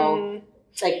like now,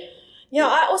 like? Yeah,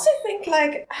 I also think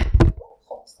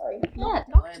sorry,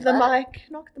 knocked the mic.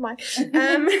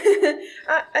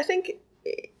 I think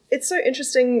it's so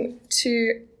interesting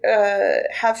to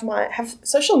have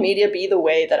social media be the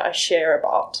way that I share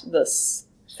about this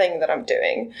thing that I'm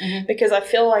doing, because I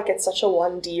feel like it's such a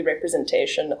 1D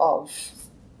representation of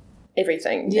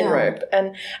everything in rope,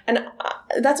 and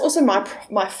that's also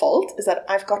my fault, is that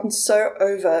I've gotten so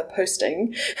over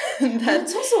posting that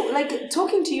it's also like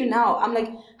talking to you now, I'm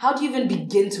like, how do you even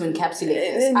begin to encapsulate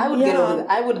this? I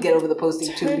would get over the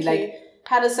posting too, be like,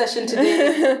 had a session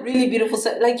today, really beautiful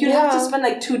like you'd have to spend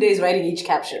like 2 days writing each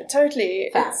caption.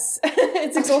 Totally.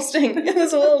 It's exhausting.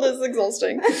 This world is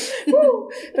exhausting.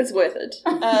 Woo, but it's worth it.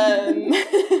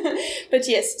 But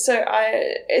yes, so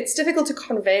it's difficult to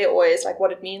convey always like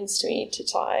what it means to me to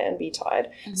tie and be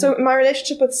tied. So my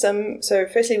relationship with Sim, so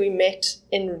firstly we met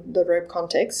in the rope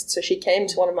context, so she came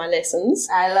to one of my lessons.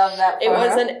 I love that. It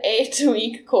was an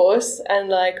 8-week course, and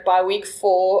like by week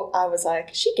 4 I was like,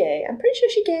 is she gay? I'm pretty sure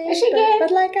she's gay. Is she gay? But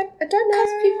like I don't know.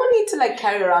 Because people need to like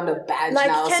carry around a badge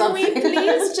now or something. Can we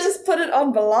please just put it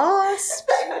on blast?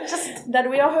 Just that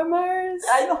we are homos.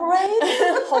 I know, right?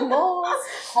 Homos.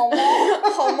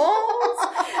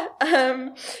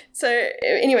 So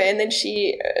anyway, and then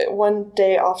she one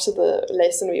day after the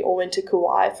lesson we all went to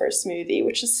Kauai for a smoothie,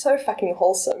 which is so fucking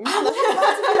wholesome.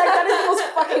 That is the most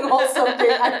fucking wholesome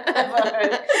thing I've ever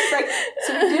heard. It's like,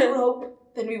 so we did rope,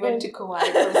 then we went to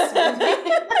Kauai for a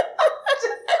smoothie.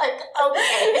 Like,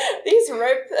 okay. These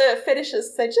rope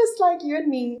fetishists, they're just like you and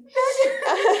me.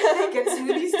 They get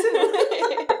smoothies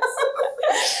too.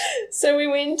 So we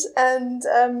went, and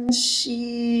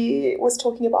she was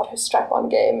talking about her strap-on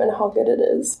game and how good it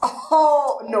is.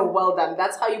 Oh, no, well done.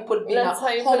 That's how you put me That's how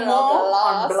you put it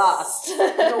on blast.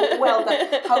 No, well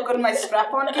done. How good my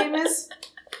strap-on game is?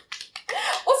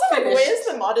 Also, like, where's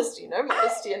the modesty? No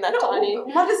modesty in that tiny.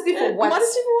 Modesty for what?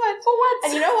 Modesty for what? For what?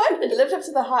 And you know what? It lived up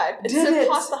to the hype. It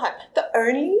surpassed the hype. The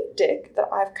only dick that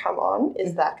I've come on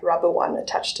is that rubber one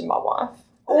attached to my wife.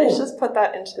 Let's just put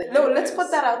that into the universe. No, let's put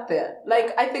that out there.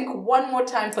 Like, I think one more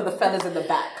time for the fellas in the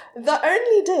back. The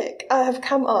only dick I have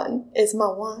come on is my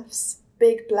wife's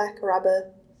big black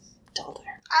rubber dildo.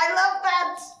 I love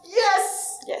that.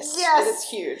 Yes. Yes. Yes. It is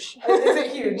huge. Is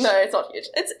it huge? No, it's not huge.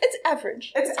 It's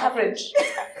average. It's average.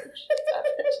 It's average.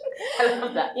 I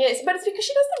love that. Yes, but it's because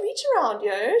she does the reach around,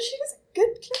 yo. She does a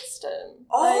good clit stim.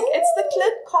 Oh. Like, it's the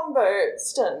clit combo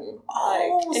stim.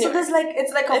 So there's like,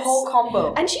 it's like a whole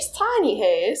combo. And she's tiny,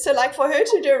 hey? So like for her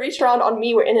to do a reach around on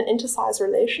me, we're in an intersized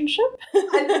relationship.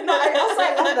 I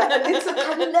also love that.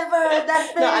 I've never heard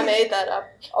that thing. No, I made that up.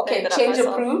 Okay, change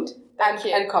approved.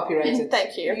 And copyrighted.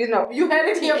 Thank you. You know, you heard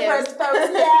it here first, folks.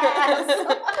 Yes.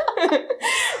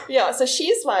 Yeah, so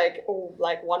she's like,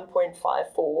 like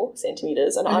 1.54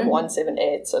 centimeters and I'm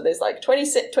 178. So there's like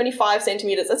 25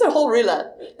 centimeters. That's a whole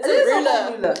ruler.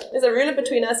 There's a ruler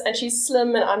between us, and she's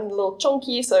slim and I'm a little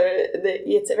chunky. So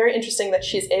it's very interesting that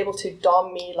she's able to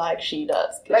dom me like she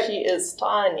does. Like, she is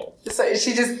tiny. So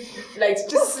she just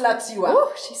sluts you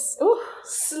out.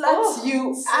 Sluts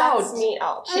you out. Sluts me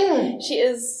out. She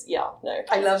is,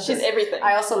 I love She's everything.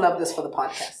 I also love this for the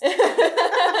podcast.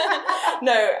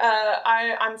 No,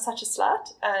 I'm such a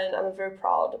slut, and I'm a very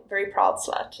proud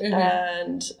slut,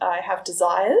 and I have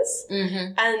desires,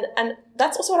 and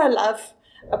that's also what I love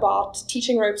about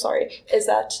teaching rope. Is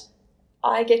that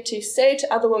I get to say to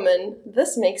other women,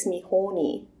 "This makes me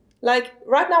horny." Like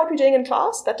right now, what we're doing in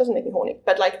class, that doesn't make me horny,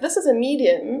 but like this is a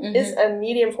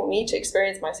medium for me to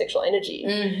experience my sexual energy,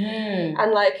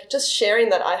 and like just sharing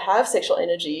that I have sexual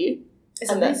energy.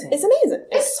 It's amazing. It's amazing.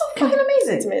 It's so fucking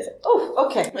amazing. It's amazing. Oh,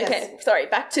 okay. Yes. Okay, sorry,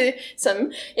 back to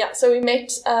some. Yeah, so we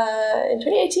met in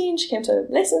 2018. She came to a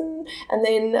lesson, and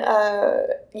then,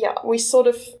 we sort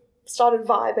of started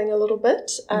vibing a little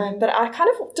bit. But I kind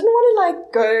of didn't want to,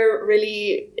 like, go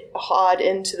really hard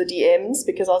into the DMs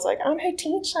because I was like, I'm her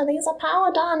teacher. There's a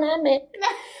power dynamic.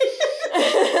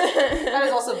 That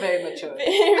is also very mature.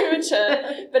 Very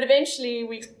mature. But eventually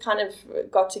we kind of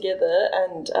got together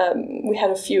and we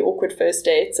had a few awkward first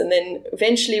dates. And then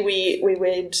eventually we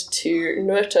went to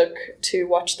Noordhoek to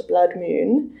watch the blood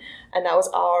moon. And that was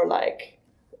our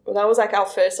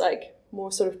first, like, more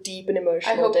sort of deep and emotional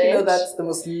date. I hope you know that's the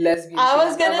most lesbian I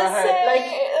was going to say, like,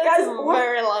 guys,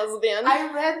 very lesbian.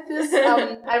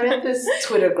 I read this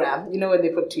Twittergram, you know when they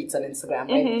put tweets on Instagram,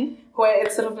 right? Where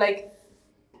it's sort of like,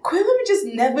 queer women just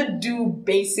never do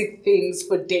basic things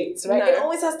for dates, right? No. It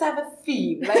always has to have a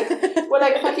theme. Like, we're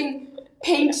like fucking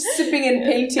sipping and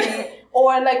painting,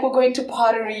 or like we're going to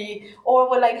pottery, or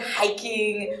we're like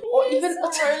hiking, or even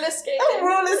roller skating.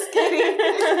 Roller skating.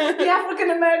 The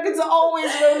African Americans are always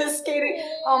roller skating.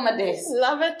 Oh my days.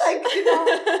 Love it. Like, you know,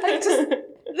 like just,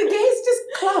 the gays just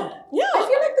club. Yeah. I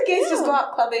feel like the gays just go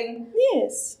out clubbing.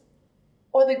 Yes.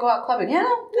 Or they go out clubbing. Yeah,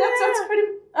 that's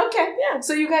pretty... Okay. Yeah.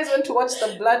 So you guys went to watch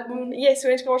the blood moon? Yes, we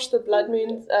went to watch the blood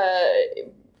moon,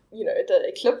 the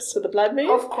eclipse with the blood moon.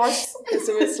 Of course. Because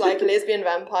it was like lesbian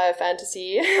vampire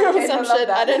fantasy or some shit.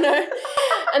 I don't know.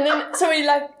 And then, so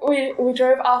we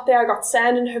drove out there. I got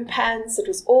sand in her pants. It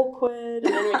was awkward.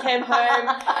 And then we came home.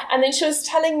 And then she was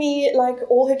telling me like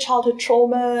all her childhood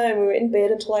trauma. And we were in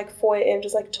bed until like 4 a.m.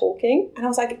 just like talking. And I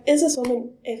was like, is this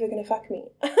woman ever going to fuck me?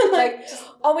 Like,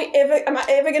 am I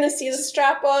ever going to see the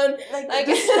strap on? Like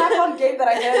the strap on game that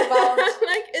I heard about.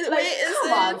 Where is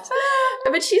it?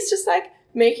 But she's just like,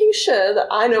 making sure that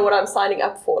I know what I'm signing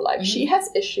up for. Like, she has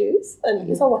issues, and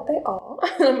these are what they are.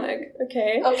 And I'm like,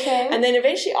 okay. And then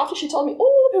eventually, after she told me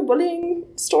all of her bullying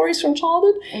stories from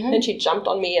childhood, then she jumped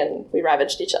on me, and we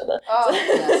ravaged each other. Oh,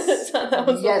 yes. So that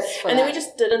was and then we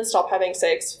just didn't stop having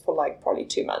sex for, like, probably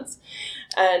 2 months.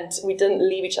 And we didn't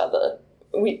leave each other.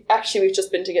 We've just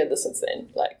been together since then.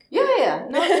 Like, yeah.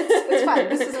 No, it's fine.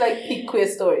 This is, like, peak queer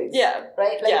stories. Yeah.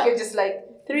 Right? Like, you're just,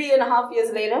 like, 3.5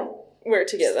 years later... We're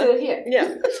together. Still here.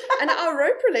 Yeah. And our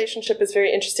rope relationship is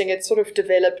very interesting. It sort of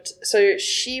developed. So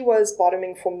she was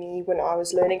bottoming for me when I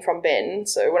was learning from Ben.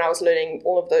 So when I was learning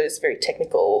all of those very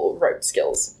technical rope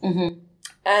skills.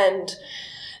 And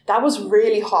that was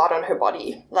really hard on her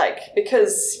body. Like,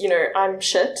 because, you know, I'm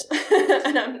shit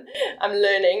and I'm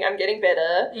learning, I'm getting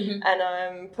better, and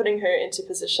I'm putting her into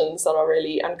positions that are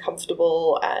really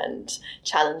uncomfortable and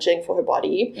challenging for her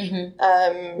body.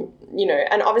 You know,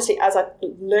 and obviously as I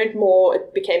learned more,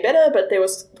 it became better, but there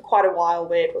was quite a while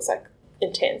where it was like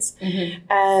intense.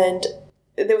 And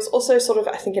there was also sort of,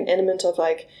 I think, an element of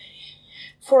like,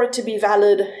 for it to be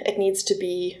valid, it needs to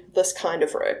be this kind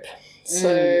of rope.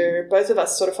 So both of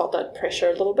us sort of felt that pressure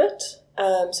a little bit.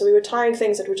 So we were tying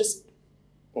things that were just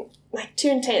like too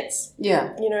intense.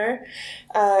 Yeah. You know?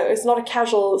 It was not a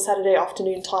casual Saturday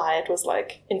afternoon tie. It was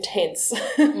like intense.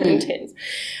 Intense.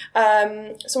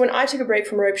 So when I took a break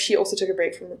from rope, she also took a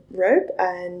break from rope.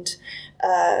 And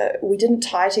we didn't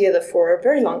tie together for a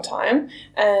very long time.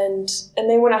 And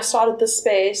then when I started this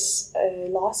space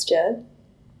last year,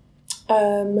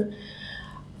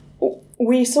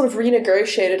 we sort of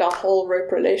renegotiated our whole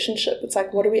rope relationship. It's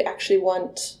like, what do we actually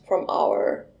want from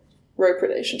our rope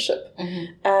relationship?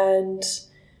 And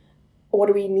what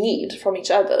do we need from each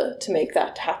other to make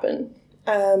that happen?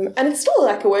 And it's still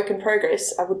like a work in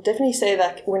progress. I would definitely say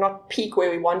that we're not peak where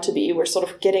we want to be. We're sort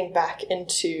of getting back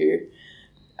into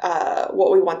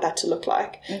what we want that to look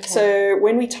like. So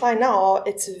when we tie now,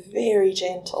 it's very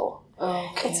gentle.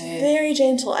 Okay. It's very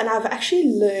gentle. And I've actually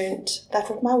learned that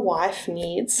what my wife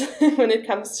needs when it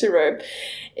comes to rope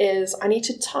is I need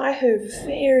to tie her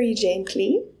very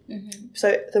gently. Mm-hmm.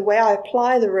 So the way I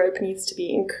apply the rope needs to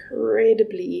be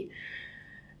incredibly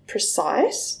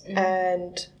precise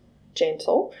and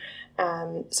gentle.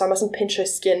 So I mustn't pinch her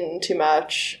skin too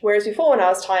much. Whereas before when I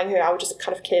was tying her, I would just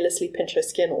kind of carelessly pinch her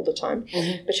skin all the time.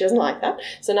 Mm-hmm. But she doesn't like that.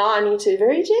 So now I need to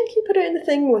very gently put her in the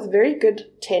thing with very good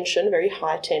tension, very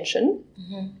high tension.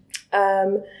 Mm-hmm.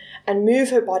 And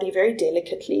move her body very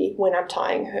delicately when I'm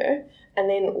tying her. And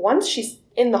then once she's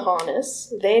in the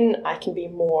harness, then I can be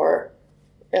more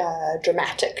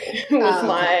dramatic with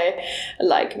my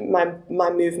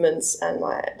movements and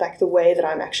the way that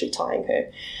I'm actually tying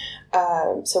her.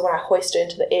 So when I hoist her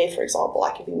into the air, for example,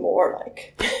 I can be more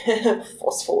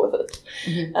forceful with it.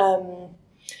 Mm-hmm.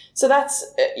 So that's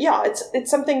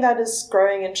it's something that is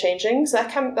growing and changing. So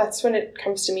that's when it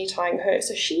comes to me tying her.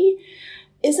 So she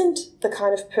isn't the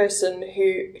kind of person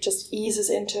who just eases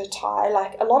into a tie.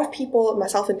 Like a lot of people,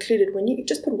 myself included, when you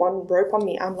just put one rope on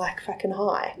me, I'm like fucking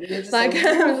high. I'm just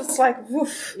like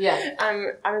woof. Yeah.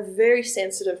 I'm a very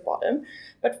sensitive bottom,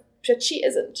 but she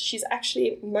isn't. She's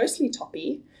actually mostly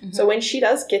toppy. Mm-hmm. So when she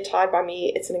does get tied by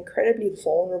me, it's an incredibly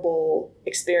vulnerable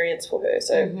experience for her.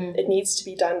 So it needs to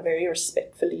be done very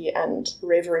respectfully and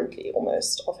reverently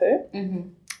almost of her. Mm-hmm.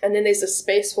 And then there's a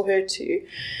space for her to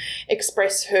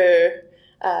express her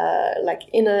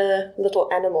inner little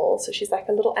animal. So she's like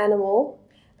a little animal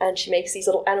and she makes these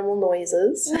little animal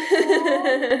noises.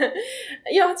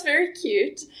 Yeah, it's very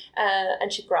cute.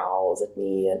 And she growls at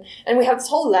me. And we have this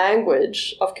whole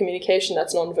language of communication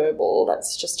that's nonverbal.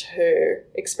 That's just her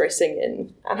expressing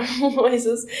in animal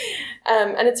noises.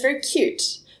 And it's very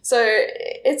cute. So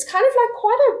it's kind of like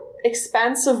quite a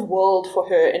expansive world for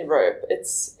her in rope.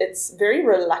 It's very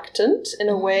reluctant in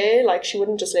a way, like she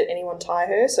wouldn't just let anyone tie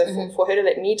her. So for her to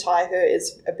let me tie her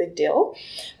is a big deal.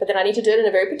 But then I need to do it in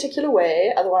a very particular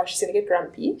way, otherwise she's going to get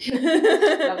grumpy.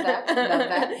 Love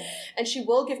that. And she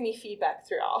will give me feedback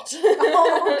throughout.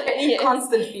 Oh, okay. Yes.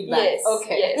 Constant feedback. Yes.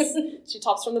 Okay. Yes. She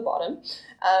tops from the bottom. So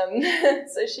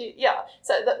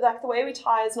the way we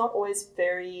tie is not always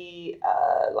very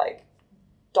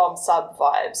dom sub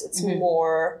vibes. It's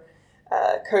more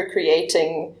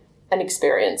co-creating an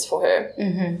experience for her.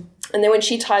 Mm-hmm. And then when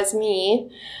she ties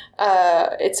me,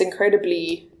 it's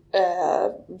incredibly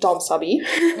dom subby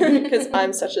because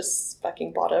I'm such a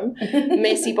fucking bottom,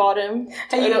 messy bottom,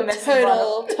 total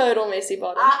messy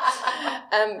bottom.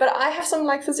 But I have some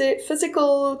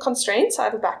physical constraints. I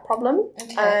have a back problem,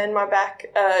 and my back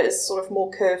is sort of more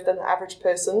curved than the average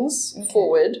person's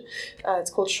forward.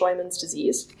 It's called Scheuermann's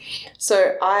disease.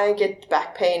 So I get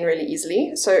back pain really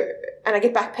easily. And I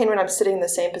get back pain when I'm sitting in the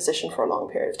same position for a long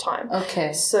period of time.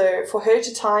 Okay. So for her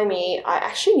to tie me, I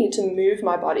actually need to move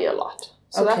my body a lot.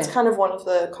 So that's kind of one of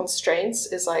the constraints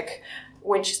is like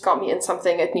when she's got me in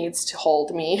something, it needs to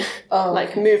hold me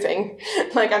moving.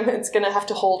 It's going to have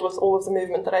to hold with all of the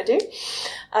movement that I do.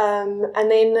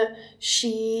 And then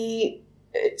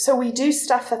so we do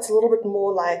stuff that's a little bit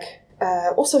more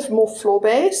also more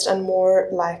floor-based and more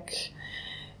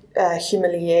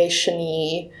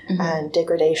humiliation-y and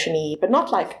degradation-y, but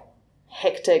not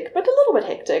hectic, but a little bit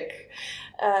hectic.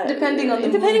 Depending on the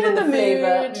mood,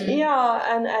 flavor.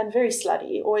 Yeah, and very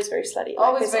slutty, always very slutty.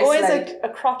 There's always a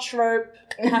crotch rope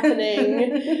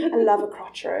happening. I love a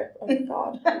crotch rope. Oh my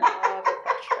God, I love a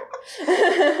crotch rope. I'm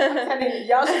telling you,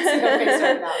 y'all should see her face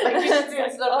right now. You should see her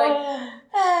stuff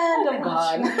and I'm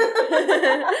gone.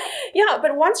 Yeah,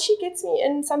 but once she gets me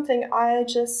in something, I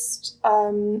just,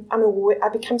 I'm aware, I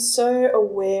become so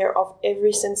aware of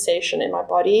every sensation in my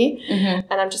body.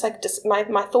 Mm-hmm. And I'm just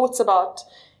my thoughts about,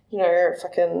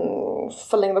 fucking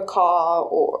filling the car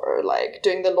or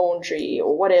doing the laundry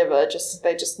or whatever,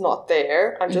 they're just not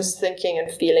there. I'm just thinking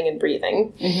and feeling and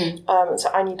breathing. Mm-hmm.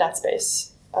 So I need that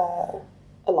space a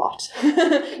lot.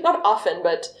 Not often,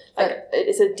 but it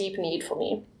is a deep need for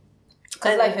me.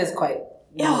 Because life is quite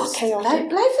chaotic.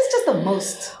 Life is just the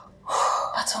most.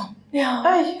 Yeah.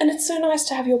 And it's so nice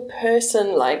to have your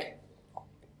person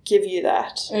give you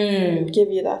that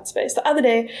space. The other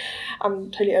day, I'm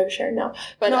totally oversharing now,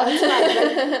 but no, it's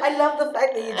fine. I love the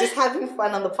fact that you're just having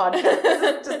fun on the podcast. This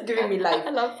is just giving me life. I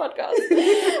love podcasts,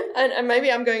 and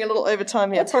maybe I'm going a little over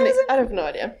time here. Probably, I have no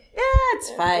idea. Yeah,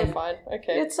 it's fine. We're fine.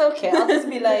 Okay, it's okay. I'll just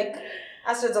be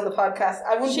Astrid's on the podcast.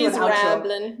 I wouldn't do an outro. She's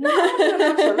rambling. No, I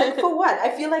wouldn't do an outro. For what? I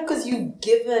feel because you've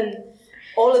given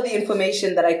all of the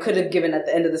information that I could have given at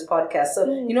the end of this podcast. So,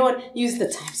 you know what? Use the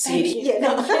time, sweetie. Yeah,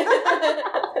 no.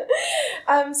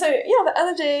 The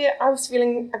other day I've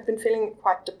been feeling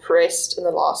quite depressed in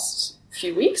the last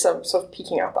few weeks. I'm sort of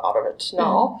peeking up out of it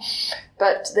now.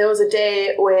 But there was a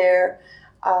day where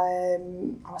I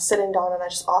was sitting down and I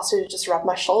just asked her to just rub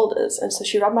my shoulders. And so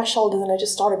she rubbed my shoulders and I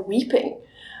just started weeping.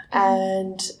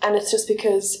 And it's just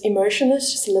because emotion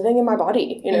is just living in my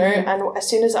body, you know, and as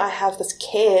soon as I have this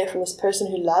care from this person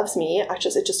who loves me,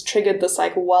 it just triggered this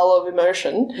like well of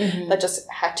emotion that just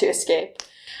had to escape.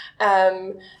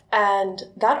 And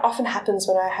that often happens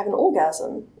when I have an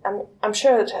orgasm. I'm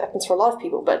sure it happens for a lot of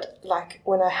people, but like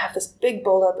when I have this big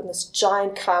build-up and this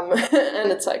giant cum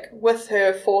and it's like with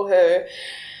her, for her,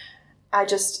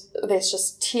 there's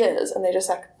just tears and they just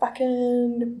like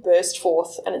fucking burst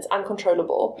forth and it's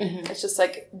uncontrollable. It's just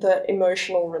like the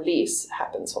emotional release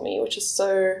happens for me, which is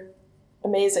so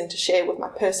amazing to share with my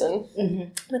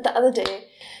person. But the other day,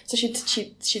 so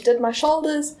she did my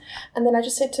shoulders and then I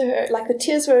just said to her, like the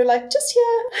tears were like just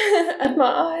here at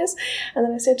my eyes. And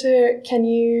then I said to her, can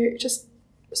you just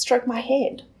stroke my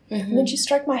head? And then she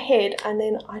stroked my head and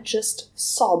then I just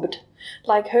sobbed.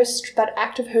 Like that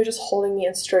act of her just holding me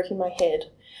and stroking my head.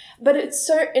 But it's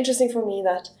so interesting for me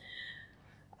that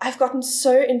I've gotten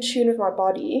so in tune with my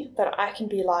body that I can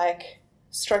be like,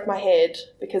 stroke my head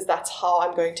because that's how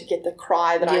I'm going to get the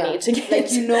cry that I need to get.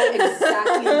 Like you know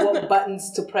exactly what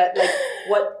buttons to press, like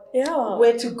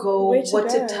where to go, what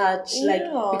to touch, like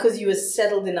because you are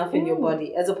settled enough in your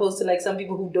body, as opposed to like some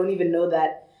people who don't even know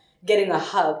that getting a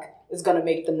hug is gonna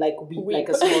make them like weep like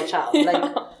a small child.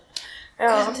 Like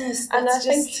goodness, and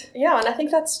I think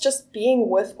that's just being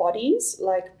with bodies,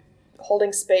 like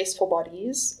holding space for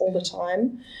bodies all the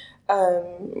time.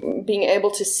 Being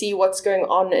able to see what's going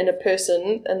on in a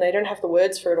person, and they don't have the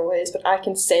words for it always, but I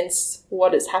can sense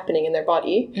what is happening in their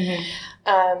body.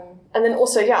 And then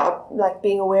also, like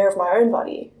being aware of my own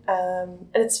body. And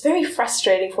it's very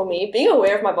frustrating for me, being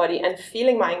aware of my body and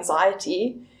feeling my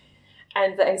anxiety.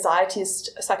 And the anxiety is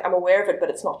just like, I'm aware of it, but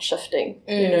it's not shifting,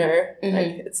 you know,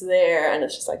 like it's there and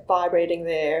it's just like vibrating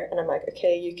there. And I'm like,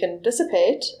 okay, you can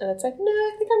dissipate. And it's like, no,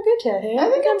 I think I'm good here. I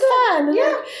think I'm fine. And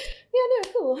like, no,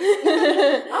 cool.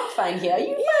 I'm fine here. Are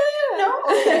you fine? No.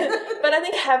 But I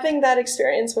think having that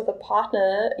experience with a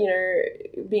partner, you know,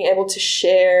 being able to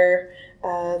share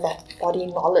that body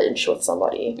knowledge with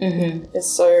somebody is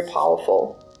so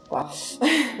powerful. Wow.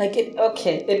 Like it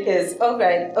is. All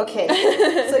right. Okay.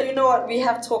 So you know what? We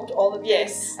have talked all of this.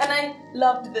 Yes. And I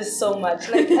loved this so much.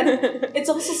 Like, and it's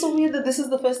also so weird that this is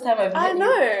the first time I've met I know.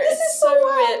 you. This is so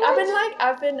weird.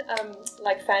 I've been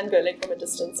fangirling from a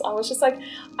distance. I was just like,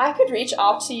 I could reach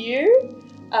out to you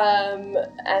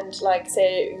and like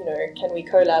say, you know, can we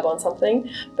collab on something?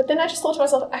 But then I just thought to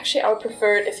myself, actually, I would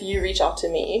prefer it if you reach out to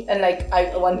me. And like,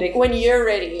 I one day when you're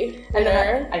ready, and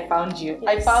then I found you.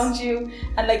 Yes. I found you,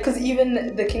 and like, because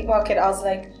even the kink market, I was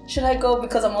like, should I go?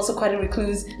 Because I'm also quite a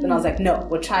recluse. Then I was like, no,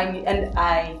 we're trying, and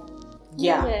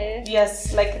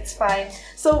yes, like it's fine.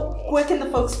 So where can the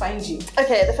folks find you?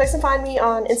 Okay, the folks can find me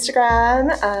on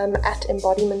Instagram at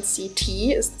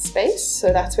embodimentct is the space.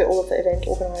 So that's where all of the event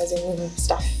organizing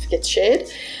stuff gets shared.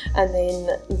 And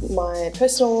then my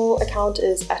personal account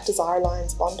is at Desire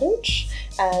Lines Bondage.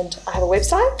 And I have a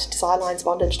website,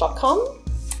 desirelinesbondage.com.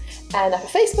 And I have a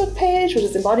Facebook page, which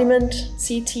is Embodiment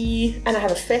CT, and I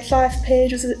have a FetLife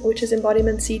page, which is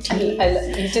Embodiment CT.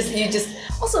 You just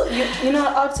also you know,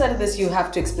 outside of this, you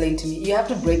have to explain to me. You have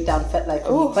to break down FetLife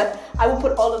for me. But I will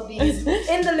put all of these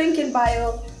in the link in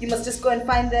bio. You must just go and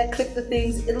find there, click the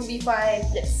things. It'll be fine.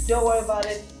 Yes. Don't worry about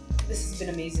it. This has been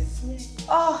amazing. Yay.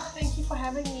 Oh, thank you for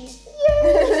having me.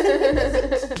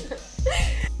 Yay!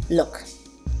 Look.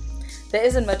 There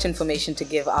isn't much information to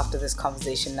give after this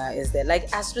conversation now, is there?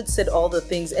 Like Astrid said all the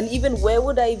things, and even where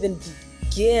would I even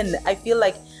begin? I feel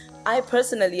like I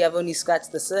personally have only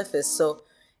scratched the surface. So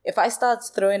if I start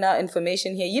throwing out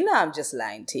information here, you know I'm just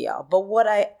lying to y'all. But what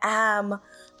I am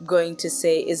going to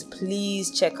say is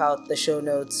please check out the show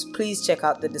notes. Please check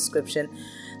out the description.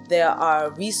 There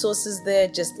are resources there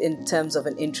just in terms of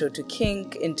an intro to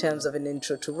kink, in terms of an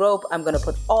intro to rope. I'm going to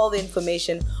put all the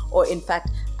information, or in fact,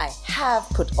 I have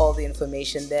put all the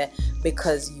information there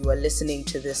because you are listening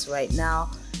to this right now.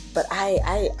 But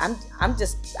I'm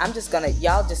just gonna,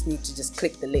 y'all just need to just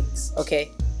click the links,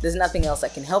 okay? There's nothing else I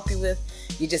can help you with.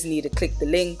 You just need to click the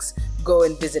links, go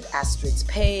and visit Astrid's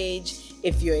page.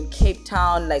 If you're in Cape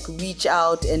Town, like reach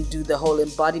out and do the whole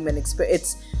embodiment experience.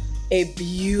 It's a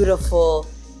beautiful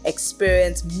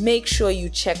experience. Make sure you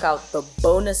check out the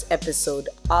bonus episode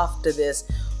after this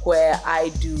where I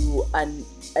do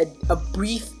a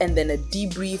brief and then a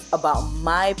debrief about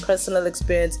my personal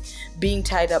experience being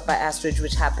tied up by Astrid,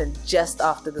 which happened just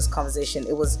after this conversation.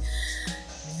 It was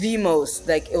the most,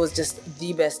 like, it was just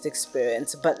the best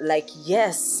experience. But like,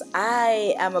 yes,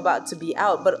 I am about to be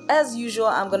out, but as usual,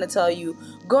 I'm gonna tell you,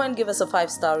 go and give us a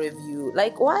 5-star review.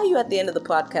 Like, why are you at the end of the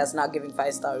podcast not giving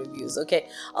 5-star reviews? Okay,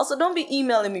 also, don't be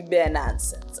emailing me bare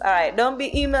nonsense. All right, don't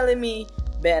be emailing me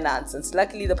bare nonsense.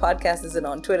 Luckily, the podcast isn't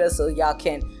on Twitter, so y'all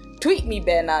can tweet me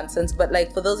bare nonsense. But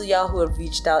like, for those of y'all who have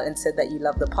reached out and said that you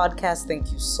love the podcast,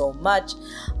 thank you so much.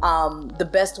 The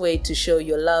best way to show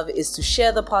your love is to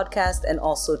share the podcast and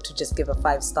also to just give a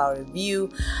 5-star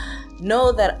review.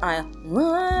 Know that I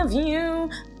love you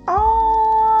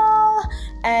all,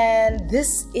 and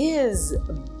this is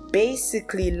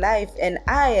Basically Life, and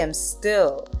I am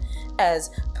still, as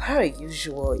per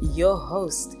usual, your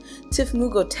host, Tiff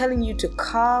Mugo, telling you to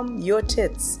calm your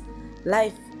tits.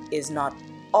 Life is not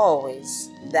always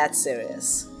that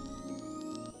serious.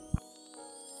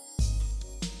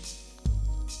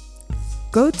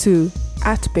 Go to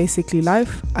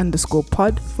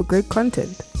 @basicallylife_pod for great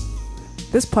content.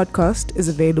 This podcast is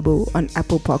available on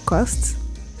Apple Podcasts,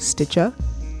 Stitcher,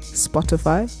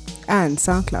 Spotify, and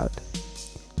SoundCloud.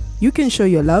 You can show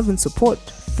your love and support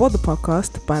for the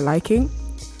podcast by liking,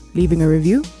 leaving a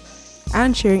review,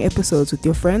 and sharing episodes with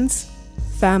your friends,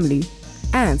 family,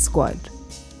 and squad.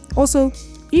 Also,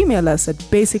 email us at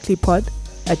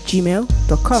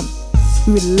basicallypod@gmail.com.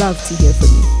 We would love to hear from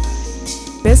you.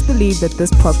 Best believe that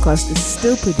this podcast is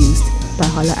still produced by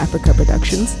Holla Africa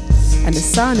Productions and is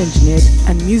sound engineered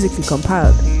and musically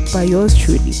compiled by yours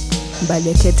truly, by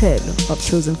Leketelo of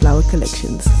Chosen Flower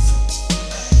Collections.